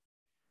another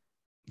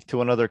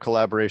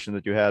collaboration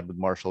that you had with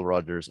Marshall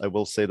Rogers, I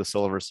will say the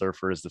Silver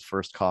Surfer is the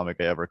first comic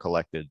I ever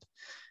collected.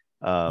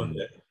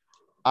 Okay.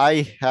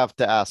 I have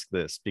to ask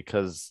this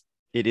because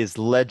it is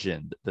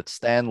legend that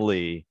Stan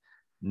Lee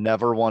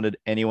never wanted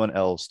anyone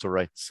else to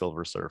write the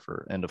Silver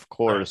Surfer, and of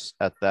course,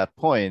 at that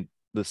point,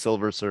 the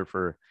Silver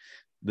Surfer,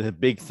 the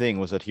big thing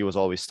was that he was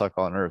always stuck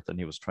on Earth and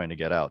he was trying to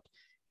get out.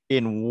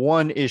 In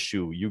one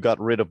issue, you got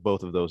rid of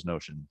both of those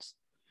notions.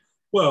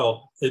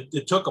 Well,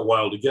 it took a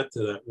while to get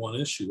to that one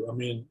issue. I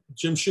mean,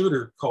 Jim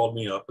Shooter called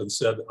me up and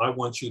said, I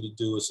want you to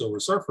do a Silver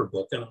Surfer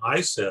book. And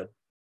I said,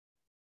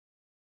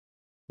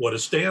 what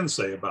does Stan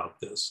say about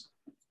this?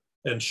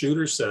 And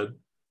Shooter said,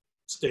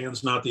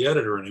 Stan's not the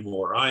editor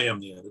anymore. I am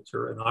the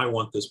editor, and I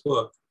want this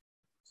book.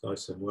 So I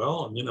said,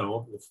 well,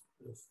 if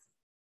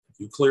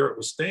you clear it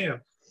with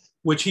Stan,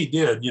 which he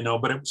did,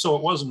 but so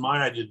it wasn't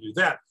my idea to do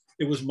that.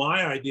 It was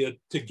my idea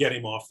to get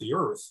him off the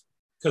Earth,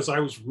 because I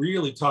was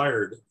really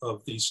tired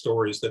of these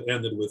stories that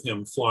ended with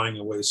him flying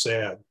away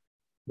sad,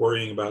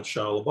 worrying about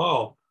Shia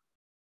LaBeouf.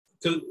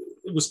 Because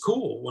it was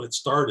cool when it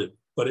started,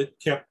 but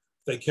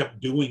they kept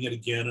doing it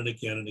again and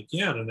again and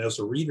again. And as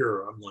a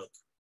reader, I'm like,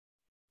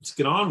 let's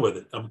get on with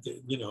it.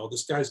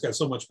 This guy's got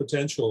so much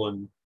potential,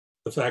 and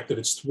the fact that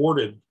it's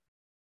thwarted,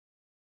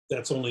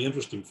 that's only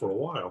interesting for a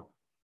while.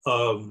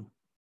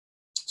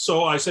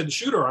 So I said to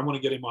Shooter, I want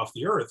to get him off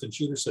the Earth. And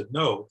Shooter said,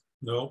 no,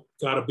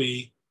 got to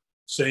be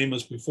same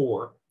as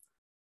before.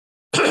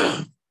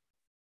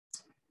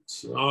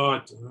 So,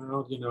 let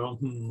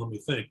me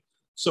think.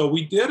 So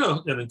we did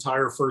an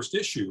entire first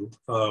issue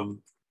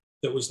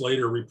that was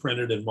later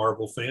reprinted in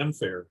Marvel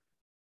Fanfare,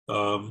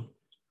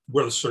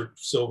 where the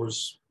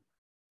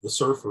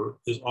Surfer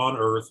is on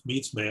Earth,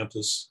 meets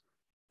Mantis,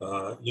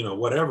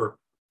 whatever.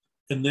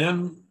 And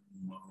then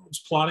I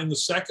was plotting the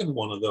second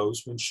one of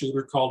those when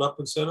Shooter called up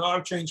and said,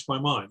 I've changed my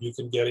mind. You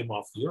can get him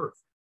off the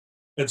Earth.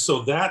 And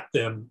so that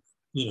then,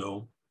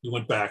 we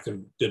went back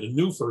and did a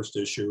new first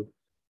issue.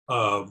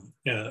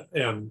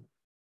 And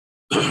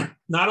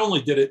not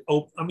only did it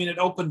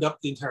opened up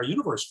the entire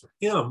universe for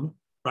him,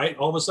 right?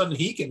 All of a sudden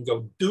he can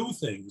go do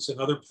things in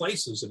other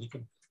places and he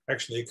can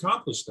actually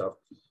accomplish stuff.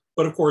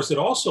 But of course, it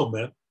also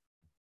meant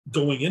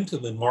going into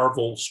the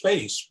Marvel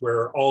space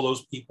where all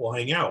those people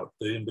hang out,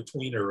 the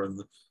In-Betweener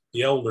and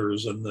the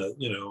Elders and the,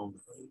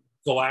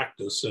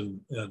 Galactus and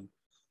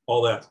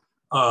all that.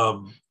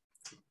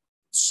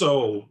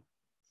 So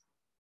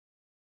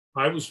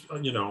I was,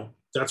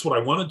 that's what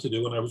I wanted to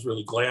do. And I was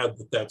really glad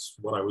that that's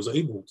what I was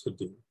able to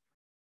do.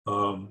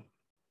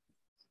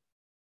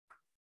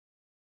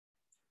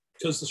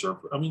 Because the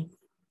Surfer,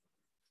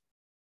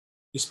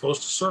 he's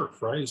supposed to surf,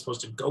 right? He's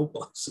supposed to go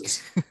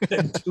places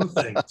and do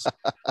things.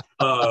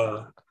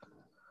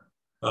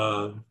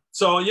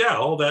 So yeah,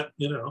 all that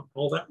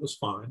was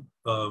fine.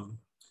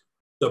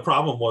 The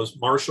problem was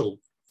Marshall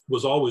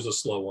was always a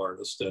slow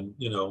artist, and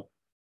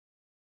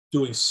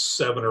doing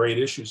 7 or 8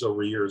 issues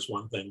over a year is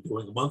one thing.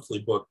 Doing a monthly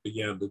book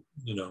began to,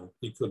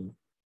 he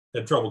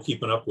had trouble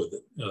keeping up with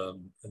it.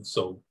 And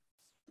so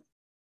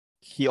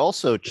he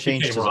also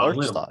changed his Ron art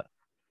Lim. style.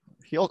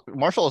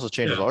 Marshall also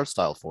changed his art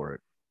style for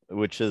it,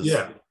 which is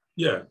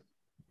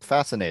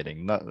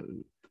fascinating.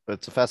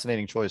 It's a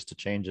fascinating choice to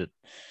change it,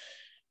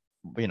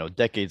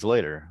 decades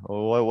later.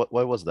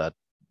 Why was that?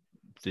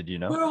 Did you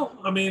know? Well,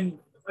 I mean,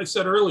 I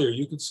said earlier,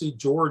 you could see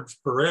George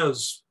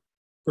Perez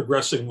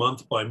progressing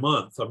month by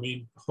month. I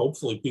mean,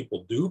 hopefully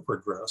people do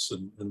progress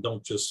and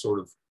don't just sort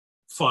of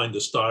find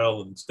a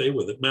style and stay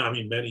with it. I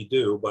mean, many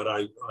do, but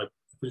I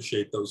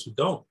appreciate those who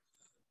don't.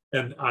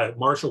 And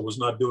Marshall was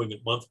not doing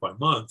it month by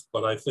month,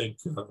 but I think,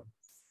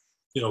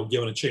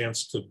 given a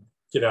chance to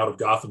get out of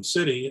Gotham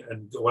City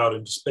and go out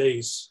into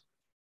space,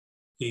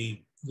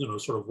 he,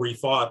 sort of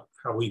rethought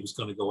how he was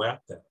going to go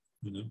at that,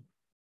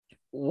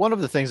 One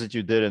of the things that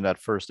you did in that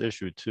first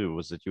issue too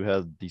was that you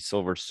had the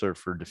Silver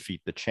Surfer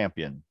defeat the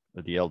champion,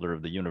 the Elder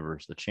of the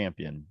Universe, the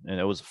champion, and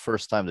it was the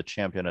first time the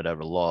champion had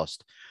ever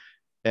lost.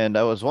 And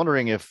I was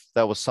wondering if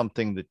that was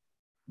something that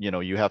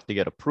you have to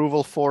get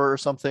approval for or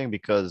something,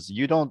 because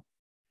you don't,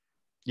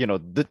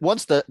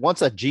 once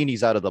that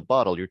genie's out of the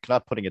bottle, you're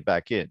not putting it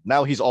back in.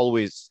 Now his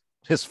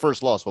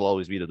first loss will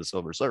always be to the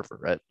Silver Surfer,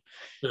 right?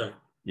 Yeah.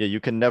 Yeah,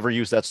 you can never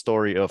use that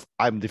story of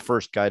I'm the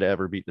first guy to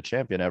ever beat the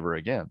champion ever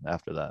again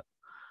after that.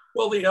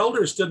 Well, the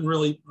Elders didn't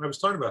really, I was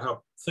talking about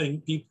how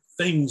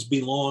things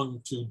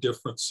belong to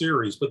different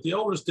series, but the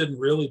Elders didn't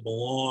really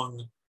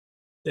belong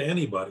to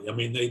anybody. I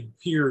mean, they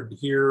appeared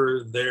here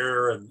and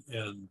there, and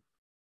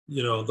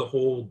the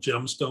whole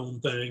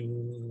gemstone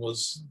thing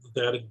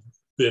that had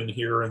been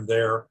here and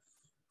there.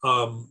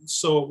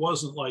 So it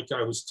wasn't like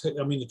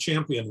the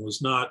champion was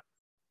not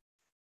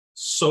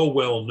so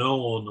well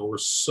known or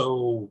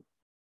so,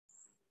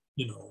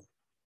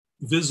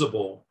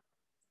 visible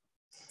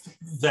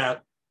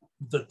that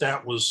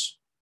was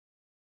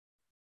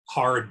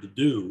hard to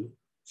do,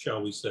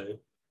 shall we say.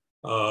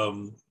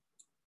 And,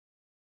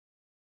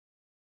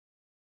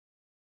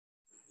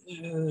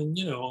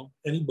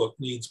 any book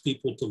needs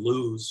people to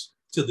lose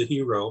to the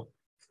hero,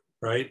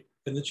 right?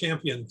 And the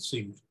champion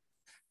seemed,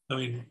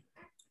 I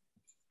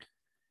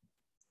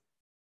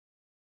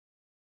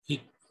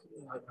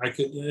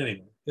could,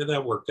 anyway,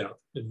 that worked out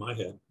in my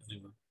head.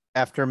 Anyway.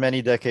 After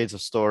many decades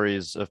of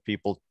stories of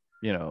people,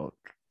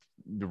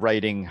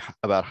 writing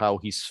about how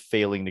he's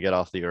failing to get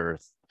off the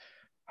earth,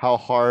 how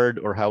hard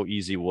or how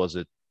easy was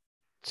it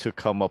to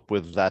come up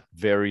with that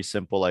very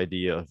simple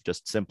idea of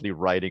just simply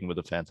writing with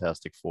the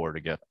Fantastic Four to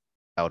get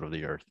out of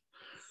the earth?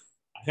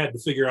 I had to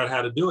figure out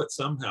how to do it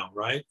somehow,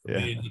 right? Yeah.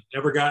 I mean, he'd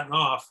never gotten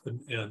off,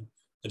 and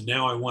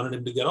now I wanted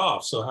him to get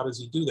off. So how does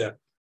he do that?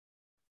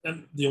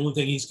 And the only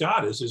thing he's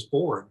got is his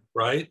board,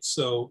 right?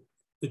 So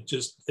it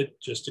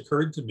just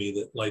occurred to me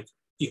that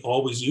he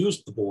always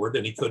used the board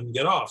and he couldn't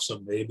get off. So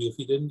maybe if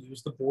he didn't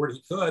use the board,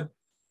 he could.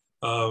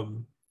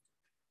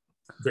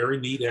 Very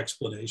neat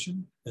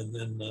explanation, and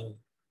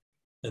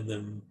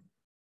then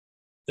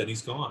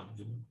he's gone.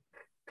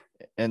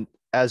 And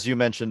as you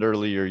mentioned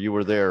earlier, you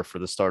were there for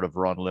the start of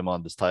Ron Lim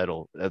on this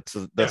title.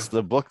 That's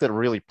the book that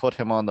really put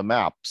him on the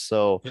map.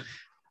 So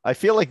I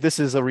feel like this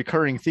is a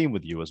recurring theme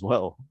with you as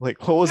well. What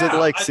was it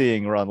like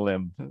seeing Ron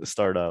Lim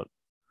start out?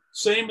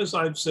 Same as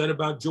I've said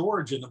about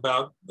George and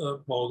about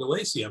Paul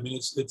Galassi. I mean,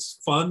 it's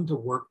fun to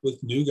work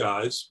with new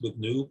guys with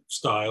new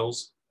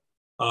styles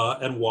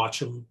and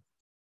watch them,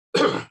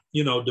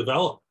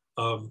 develop.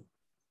 And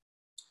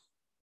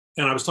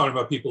I was talking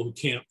about people who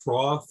can't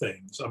draw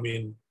things. I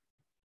mean,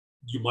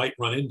 you might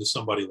run into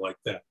somebody like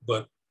that,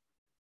 but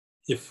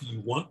if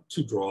you want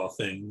to draw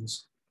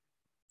things,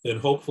 then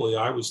hopefully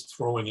I was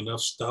throwing enough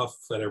stuff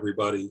at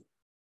everybody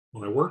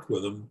when I worked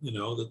with them,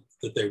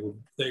 that they were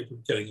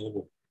getting a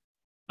little,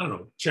 I don't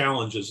know,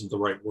 challenge isn't the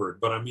right word,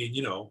 but I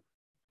mean,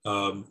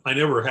 I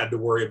never had to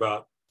worry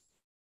about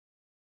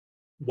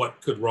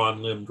what could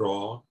Ron Lim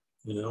draw,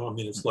 I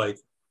mean, it's like,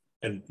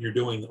 and you're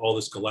doing all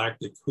this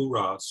galactic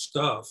hoorah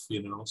stuff,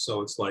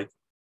 so it's like,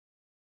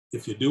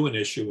 if you do an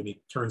issue and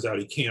it turns out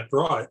he can't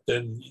draw it,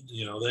 then,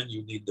 then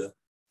you need to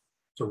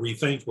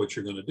rethink what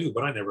you're going to do.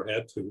 But I never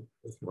had to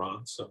with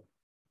Ron, so.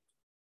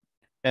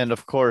 And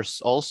of course,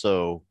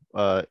 also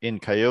in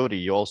Coyote,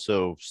 you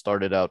also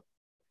started out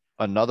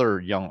another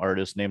young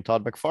artist named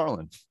Todd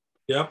McFarlane.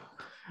 Yep.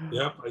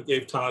 I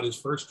gave Todd his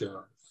first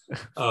job,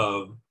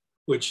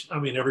 which, I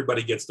mean,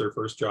 everybody gets their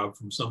first job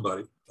from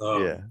somebody.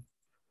 I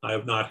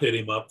have not hit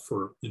him up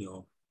for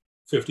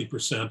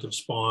 50% of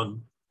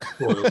Spawn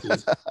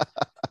royalties.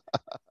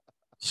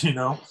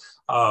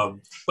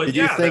 But did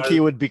you think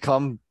he would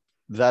become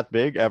that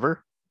big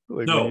ever?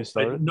 No,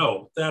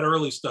 that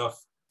early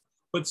stuff.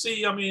 But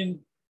see, I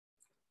mean,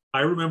 I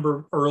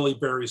remember early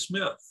Barry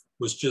Smith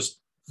was just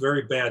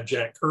very bad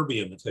Jack Kirby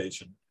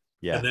imitation.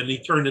 Yeah. And then he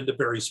turned into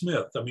Barry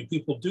Smith. I mean,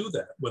 people do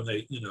that when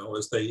they,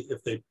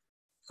 if they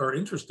are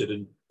interested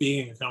in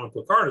being a comic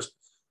book artist,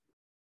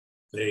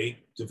 they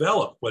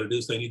develop what it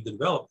is they need to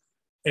develop.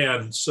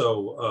 And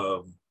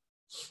so,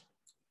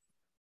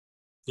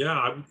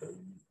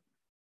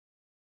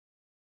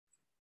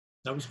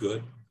 That was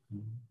good.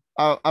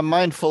 I'm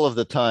mindful of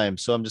the time,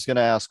 so I'm just going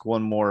to ask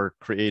one more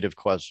creative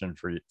question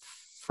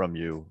from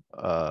you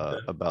Okay.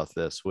 about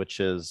this, which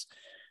is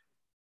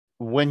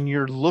when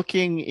you're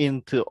looking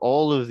into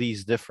all of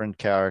these different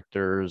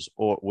characters,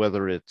 or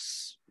whether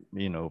it's,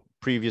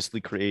 previously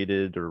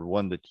created or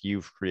one that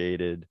you've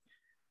created,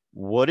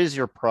 what is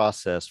your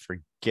process for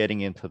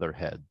getting into their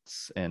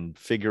heads and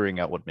figuring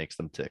out what makes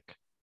them tick?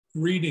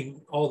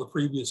 Reading all the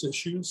previous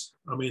issues.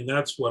 I mean,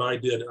 that's what I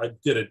did. I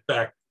did it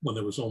back when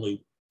there was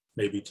only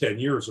maybe 10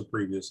 years of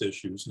previous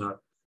issues. Not, I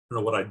don't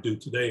know what I'd do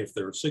today if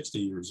there were 60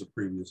 years of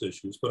previous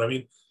issues. But I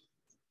mean,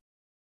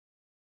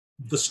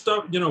 the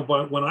stuff,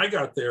 but when I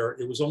got there,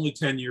 it was only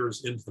 10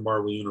 years into the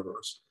Marvel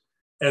Universe.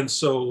 And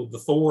so the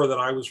Thor that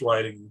I was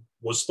writing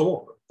was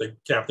Thor. The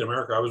Captain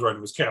America I was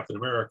writing was Captain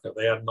America.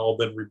 They hadn't all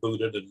been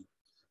rebooted and,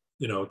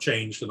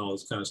 changed and all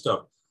this kind of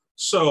stuff.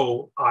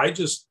 So I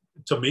just,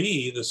 to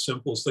me, the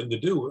simplest thing to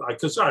do,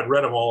 because I'd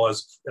read them all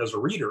as a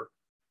reader,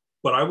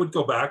 but I would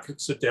go back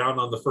and sit down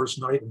on the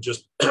first night and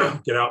just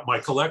get out my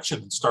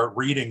collection and start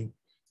reading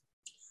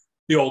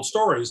the old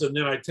stories, and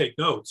then I'd take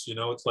notes.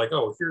 It's like,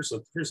 oh, here's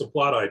a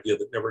plot idea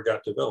that never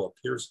got developed.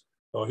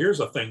 Here's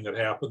a thing that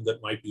happened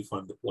that might be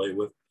fun to play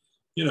with,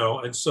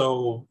 And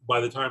so by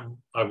the time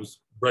I was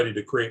ready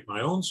to create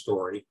my own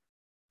story,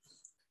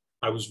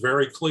 I was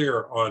very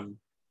clear on,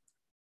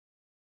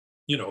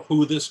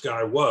 who this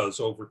guy was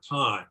over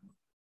time,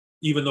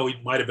 even though he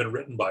might have been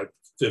written by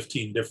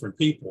 15 different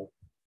people.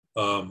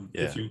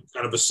 If you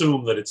kind of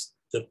assume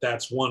that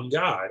that's one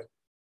guy,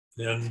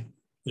 then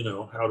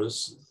how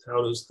does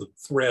the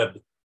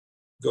thread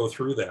go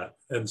through that?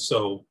 And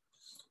so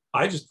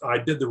I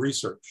did the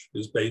research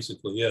is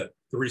basically it.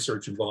 The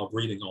research involved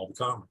reading all the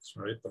comics,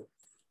 right? But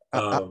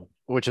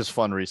which is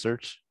fun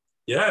research.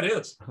 yeah, it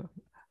is.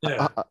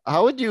 Yeah.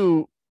 How would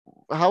you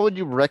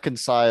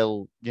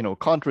reconcile,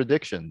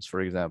 contradictions,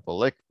 for example?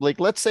 Like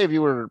let's say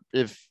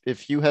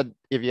if you had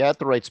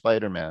to write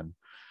Spider-Man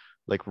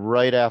like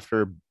right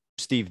after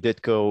Steve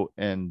Ditko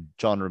and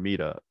John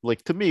Romita,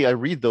 like to me, I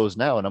read those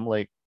now and I'm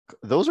like,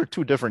 those are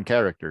two different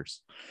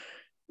characters.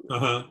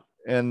 Uh-huh.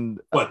 And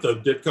what, the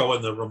Ditko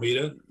and the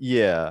Romita?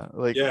 Yeah,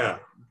 like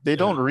they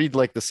don't read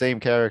like the same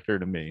character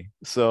to me.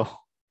 So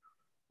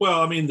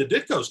well, I mean, the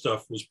Ditko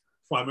stuff was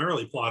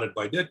primarily plotted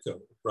by Ditko,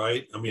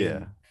 right? I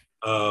mean,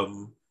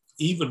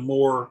 even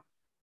more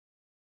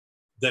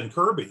than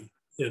Kirby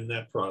in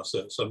that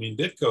process. I mean,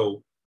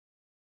 Ditko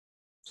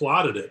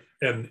plotted it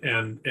and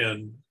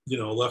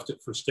left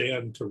it for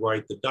Stan to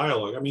write the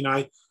dialogue. I mean,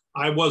 I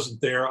wasn't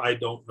there. I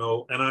don't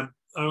know, and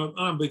I'm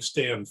a big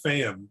Stan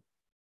fan,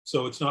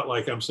 so it's not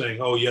like I'm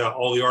saying, oh yeah,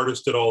 all the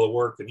artists did all the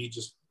work and he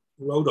just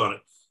wrote on it.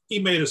 He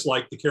made us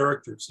like the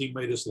characters. He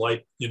made us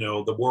like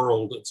the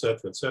world, et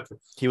cetera, et cetera.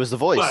 He was the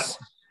voice. But,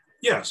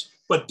 yes,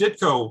 but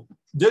Ditko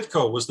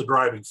was the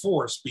driving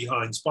force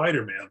behind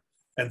Spider-Man,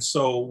 and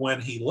so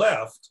when he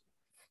left,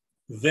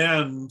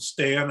 then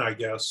Stan, I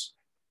guess,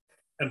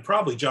 and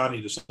probably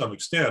Johnny to some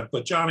extent,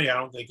 but Johnny, I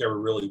don't think ever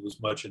really was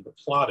much into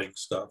plotting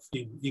stuff.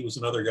 He was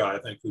another guy, I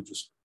think, who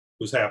just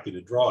was happy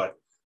to draw it.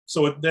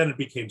 So then it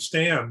became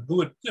Stan,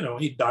 who had,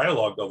 he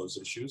dialogued all those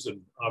issues,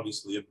 and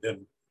obviously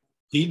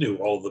he knew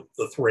all the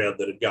thread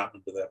that had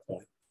gotten to that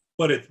point.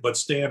 But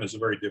Stan is a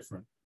very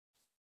different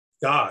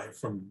guy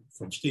from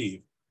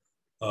Steve.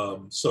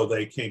 So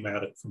they came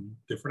at it from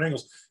different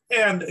angles.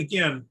 And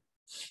again,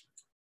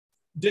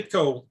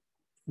 Ditko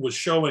was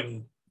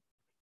showing,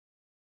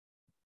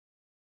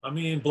 I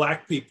mean,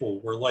 Black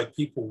people were like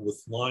people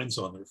with lines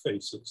on their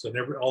faces, and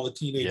all the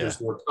teenagers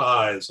wore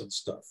ties and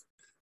stuff.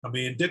 I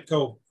mean,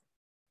 Ditko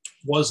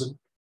wasn't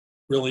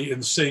really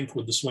in sync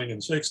with the swinging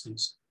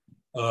 60s.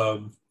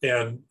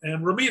 And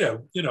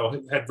Romita,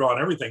 had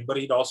drawn everything, but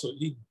he'd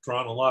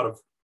drawn a lot of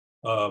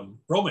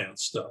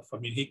romance stuff. I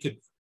mean, he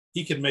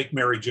could make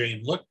Mary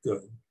Jane look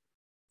good.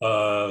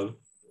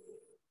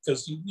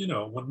 Because,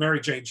 when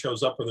Mary Jane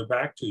shows up with her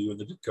back to you in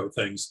the Ditko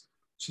things,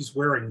 she's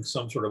wearing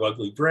some sort of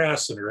ugly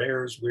dress and her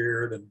hair is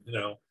weird. And,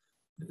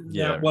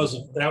 that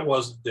wasn't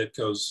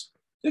Ditko's.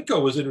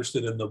 Ditko was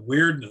interested in the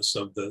weirdness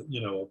of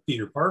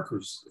Peter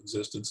Parker's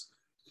existence.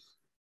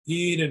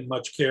 He didn't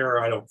much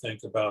care, I don't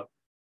think, about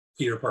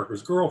Peter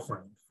Parker's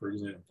girlfriend, for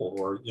example,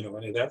 or,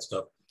 any of that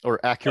stuff. Or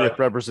accurate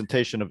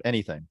representation of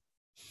anything.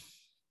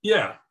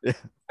 Yeah.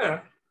 Yeah.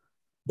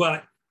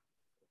 But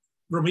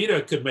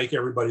Romita could make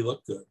everybody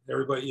look good.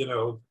 Everybody,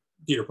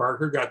 Peter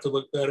Parker got to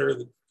look better.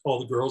 All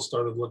the girls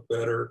started to look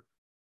better.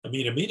 I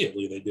mean,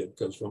 immediately they did,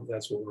 because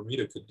that's what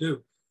Romita could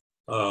do.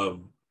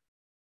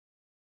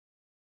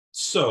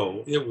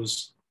 So it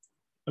was,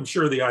 I'm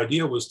sure the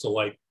idea was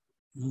to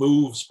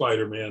move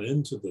Spider-Man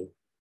into the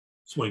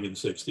swinging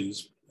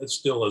 60s. It's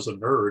still as a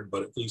nerd,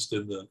 but at least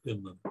in the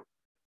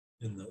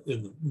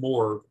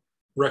more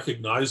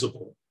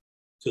recognizable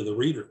to the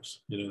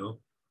readers, and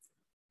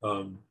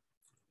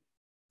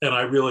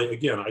I really,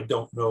 again, I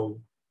don't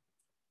know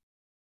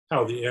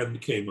how the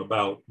end came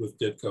about with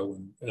Ditko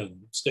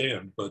and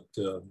Stan, but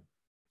I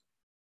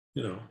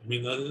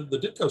mean, the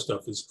Ditko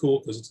stuff is cool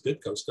because it's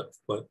Ditko stuff,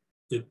 but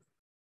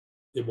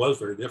it was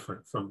very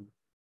different from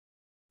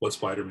what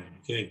Spider-Man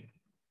became.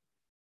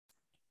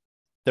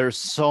 There's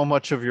so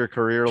much of your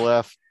career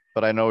left,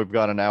 but I know we've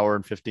got an hour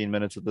and 15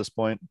 minutes at this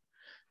point.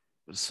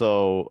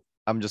 So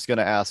I'm just going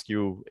to ask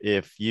you,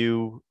 if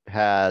you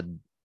had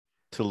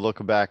to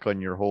look back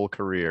on your whole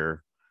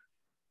career,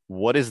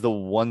 what is the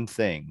one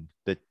thing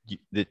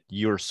that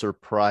you're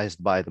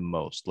surprised by the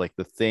most? Like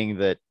the thing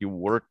that you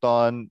worked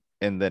on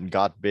and then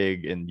got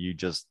big and you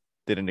just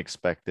didn't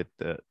expect it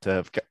to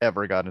have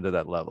ever gotten to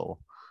that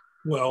level?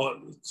 Well,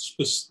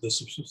 the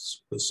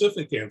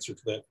specific answer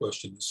to that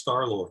question is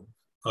Star-Lord.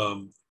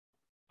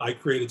 I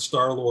created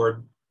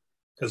Star-Lord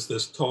as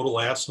this total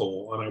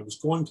asshole, and I was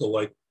going to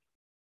like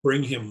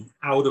bring him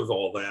out of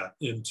all that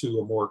into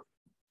a more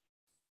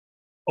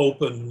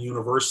open,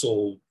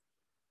 universal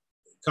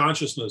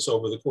consciousness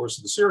over the course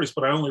of the series.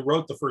 But I only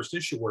wrote the first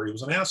issue where he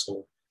was an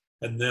asshole,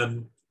 and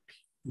then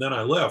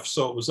I left.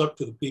 So it was up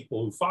to the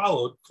people who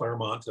followed,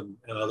 Claremont and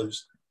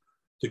others,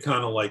 to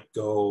kind of like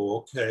go,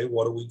 okay,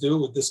 what do we do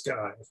with this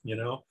guy? You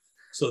know,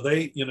 so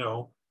they, you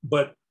know,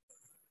 but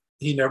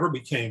he never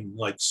became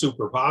like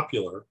super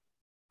popular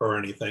or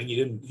anything. He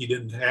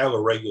didn't have a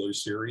regular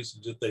series.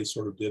 They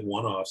sort of did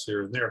one-offs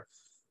here and there.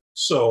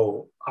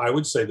 So I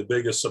would say the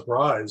biggest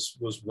surprise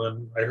was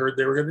when I heard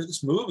they were going to do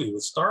this movie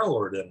with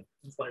Star-Lord in it.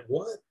 It's like,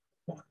 what?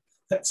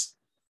 That's,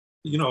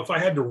 you know, if I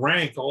had to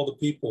rank all the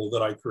people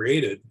that I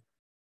created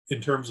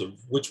in terms of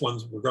which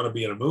ones were going to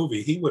be in a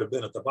movie, he would have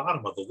been at the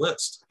bottom of the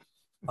list.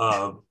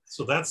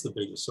 So that's the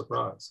biggest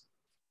surprise.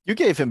 You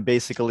gave him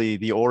basically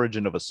the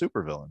origin of a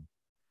supervillain,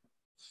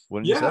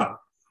 wouldn't you say?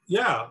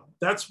 Yeah,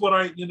 that's what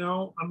I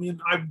mean,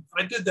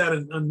 I did that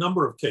in a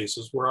number of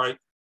cases where I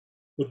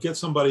would get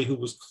somebody who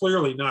was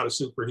clearly not a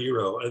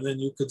superhero, and then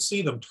you could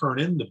see them turn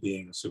into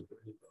being a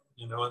superhero,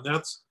 you know, and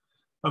that's,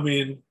 I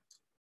mean,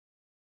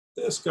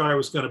 this guy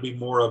was going to be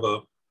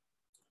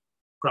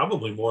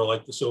probably more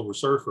like the Silver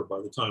Surfer by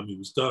the time he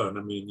was done.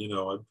 I mean, you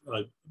know,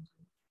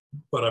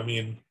 but I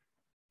mean,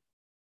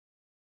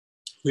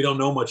 we don't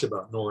know much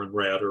about Norrin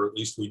Radd, or at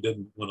least we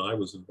didn't when I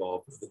was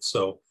involved with it.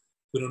 So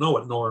we don't know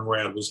what Norrin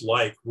Radd was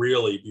like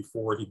really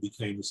before he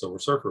became the Silver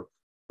Surfer.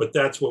 But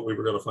that's what we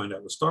were going to find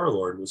out with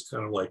Star-Lord. Was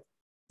kind of like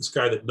this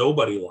guy that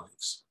nobody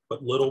likes,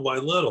 but little by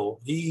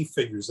little, he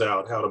figures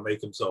out how to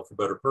make himself a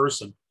better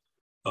person,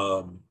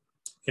 and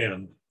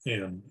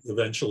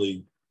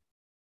eventually,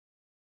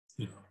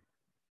 you know,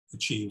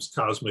 achieves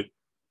cosmic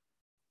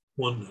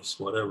oneness,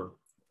 whatever.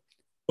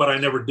 But I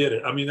never did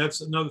it. I mean,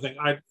 that's another thing.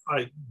 I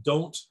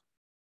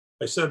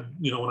said,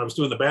 you know, when I was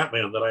doing the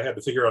Batman, that I had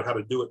to figure out how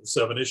to do it in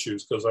 7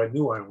 issues because I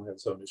knew I only had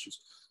 7 issues.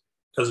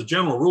 As a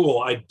general rule,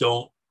 I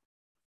don't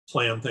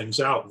plan things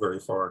out very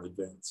far in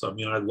advance. I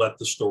mean, I let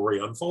the story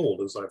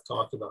unfold, as I've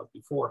talked about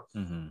before.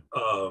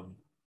 Mm-hmm.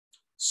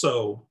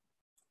 So,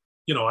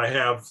 you know, I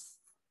have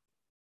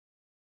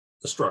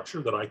a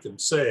structure that I can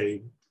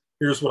say,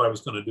 here's what I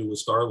was going to do with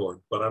Star-Lord.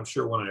 But I'm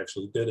sure when I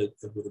actually did it,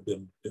 it would have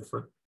been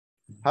different.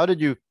 How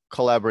did you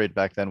collaborate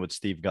back then with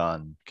Steve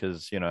Gan?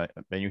 Because, you know,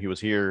 I knew he was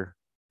here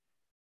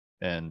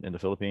and in the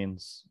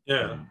Philippines.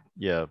 Yeah.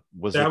 Yeah.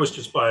 Was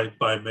just by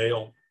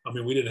mail. I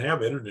mean, we didn't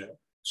have internet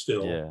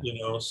still,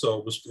 you know, so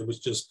it was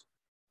just.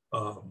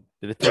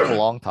 Did it take a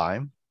long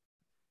time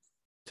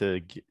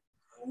to get?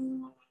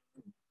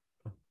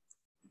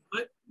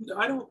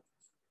 I don't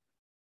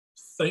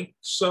think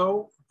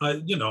so.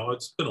 You know,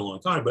 it's been a long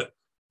time, but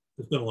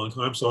it's been a long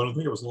time, so I don't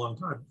think it was a long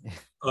time.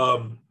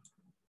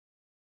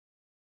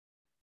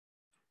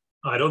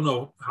 I don't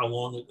know how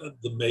long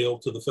the mail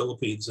to the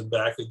Philippines and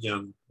back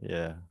again,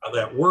 how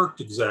that worked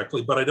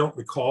exactly, but I don't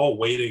recall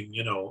waiting,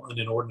 you know, an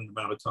inordinate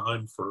amount of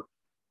time for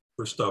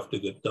stuff to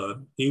get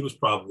done. He was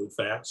probably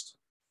fast.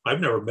 I've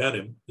never met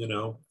him, you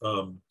know.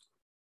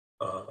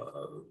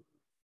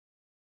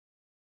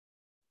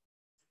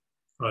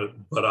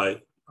 But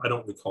I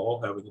don't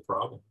recall having a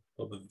problem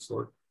of any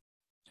sort.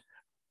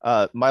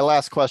 My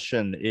last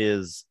question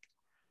is,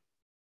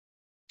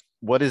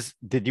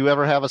 did you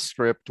ever have a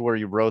script where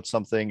you wrote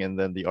something and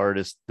then the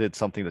artist did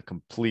something that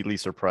completely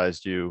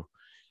surprised you?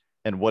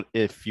 And what,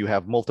 if you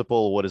have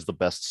multiple, what is the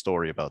best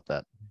story about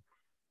that?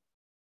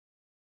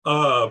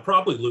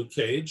 Probably Luke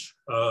Cage.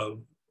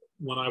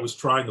 When I was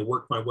trying to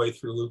work my way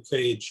through Luke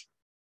Cage,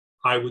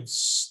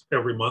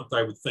 every month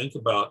I would think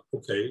about,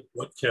 okay,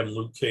 what can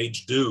Luke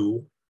Cage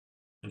do?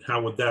 And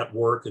how would that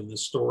work in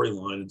this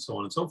storyline, and so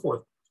on and so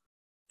forth.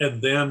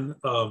 And then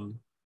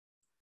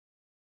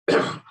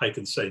I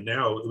can say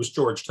now it was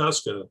George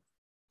Tuska,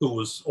 who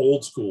was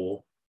old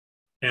school,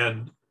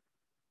 and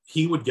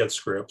he would get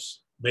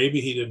scripts.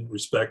 Maybe he didn't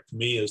respect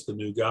me as the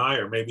new guy,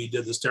 or maybe he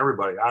did this to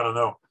everybody. I don't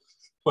know.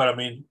 But I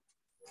mean,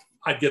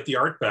 I'd get the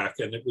art back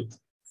and it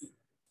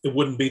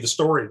wouldn't be the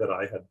story that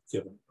I had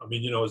given. I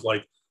mean, you know, it's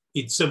like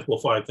he'd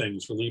simplify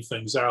things or leave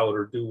things out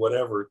or do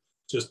whatever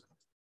just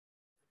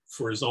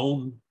for his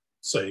own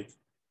sake,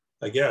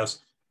 I guess.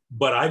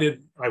 But I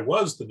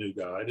was the new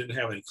guy. I didn't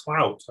have any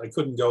clout. I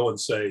couldn't go and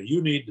say,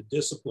 you need to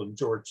discipline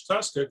George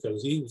Tuska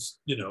because he was,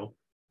 you know,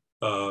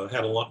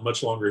 had a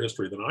much longer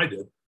history than I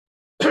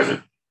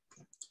did.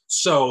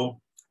 So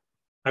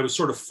I was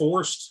sort of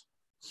forced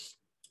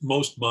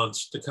most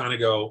months to kind of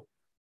go,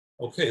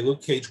 okay,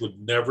 Luke Cage would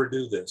never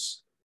do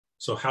this.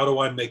 So how do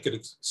I make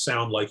it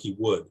sound like he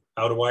would?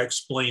 How do I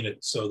explain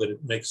it so that it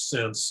makes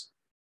sense?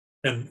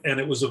 And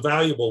it was a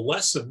valuable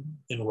lesson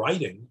in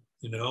writing,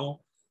 you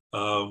know.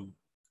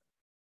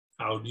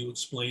 How do you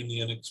explain the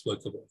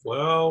inexplicable?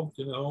 Well,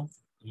 you know,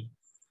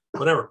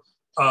 whatever.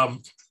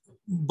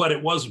 But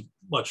it wasn't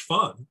much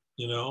fun,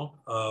 you know.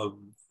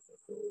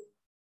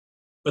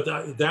 But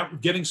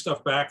that getting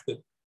stuff back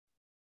that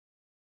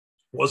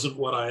wasn't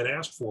what I had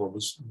asked for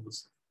was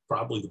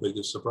probably the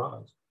biggest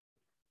surprise.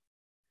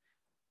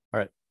 All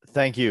right.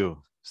 Thank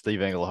you,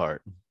 Steve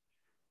Englehart.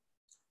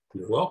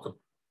 You're welcome.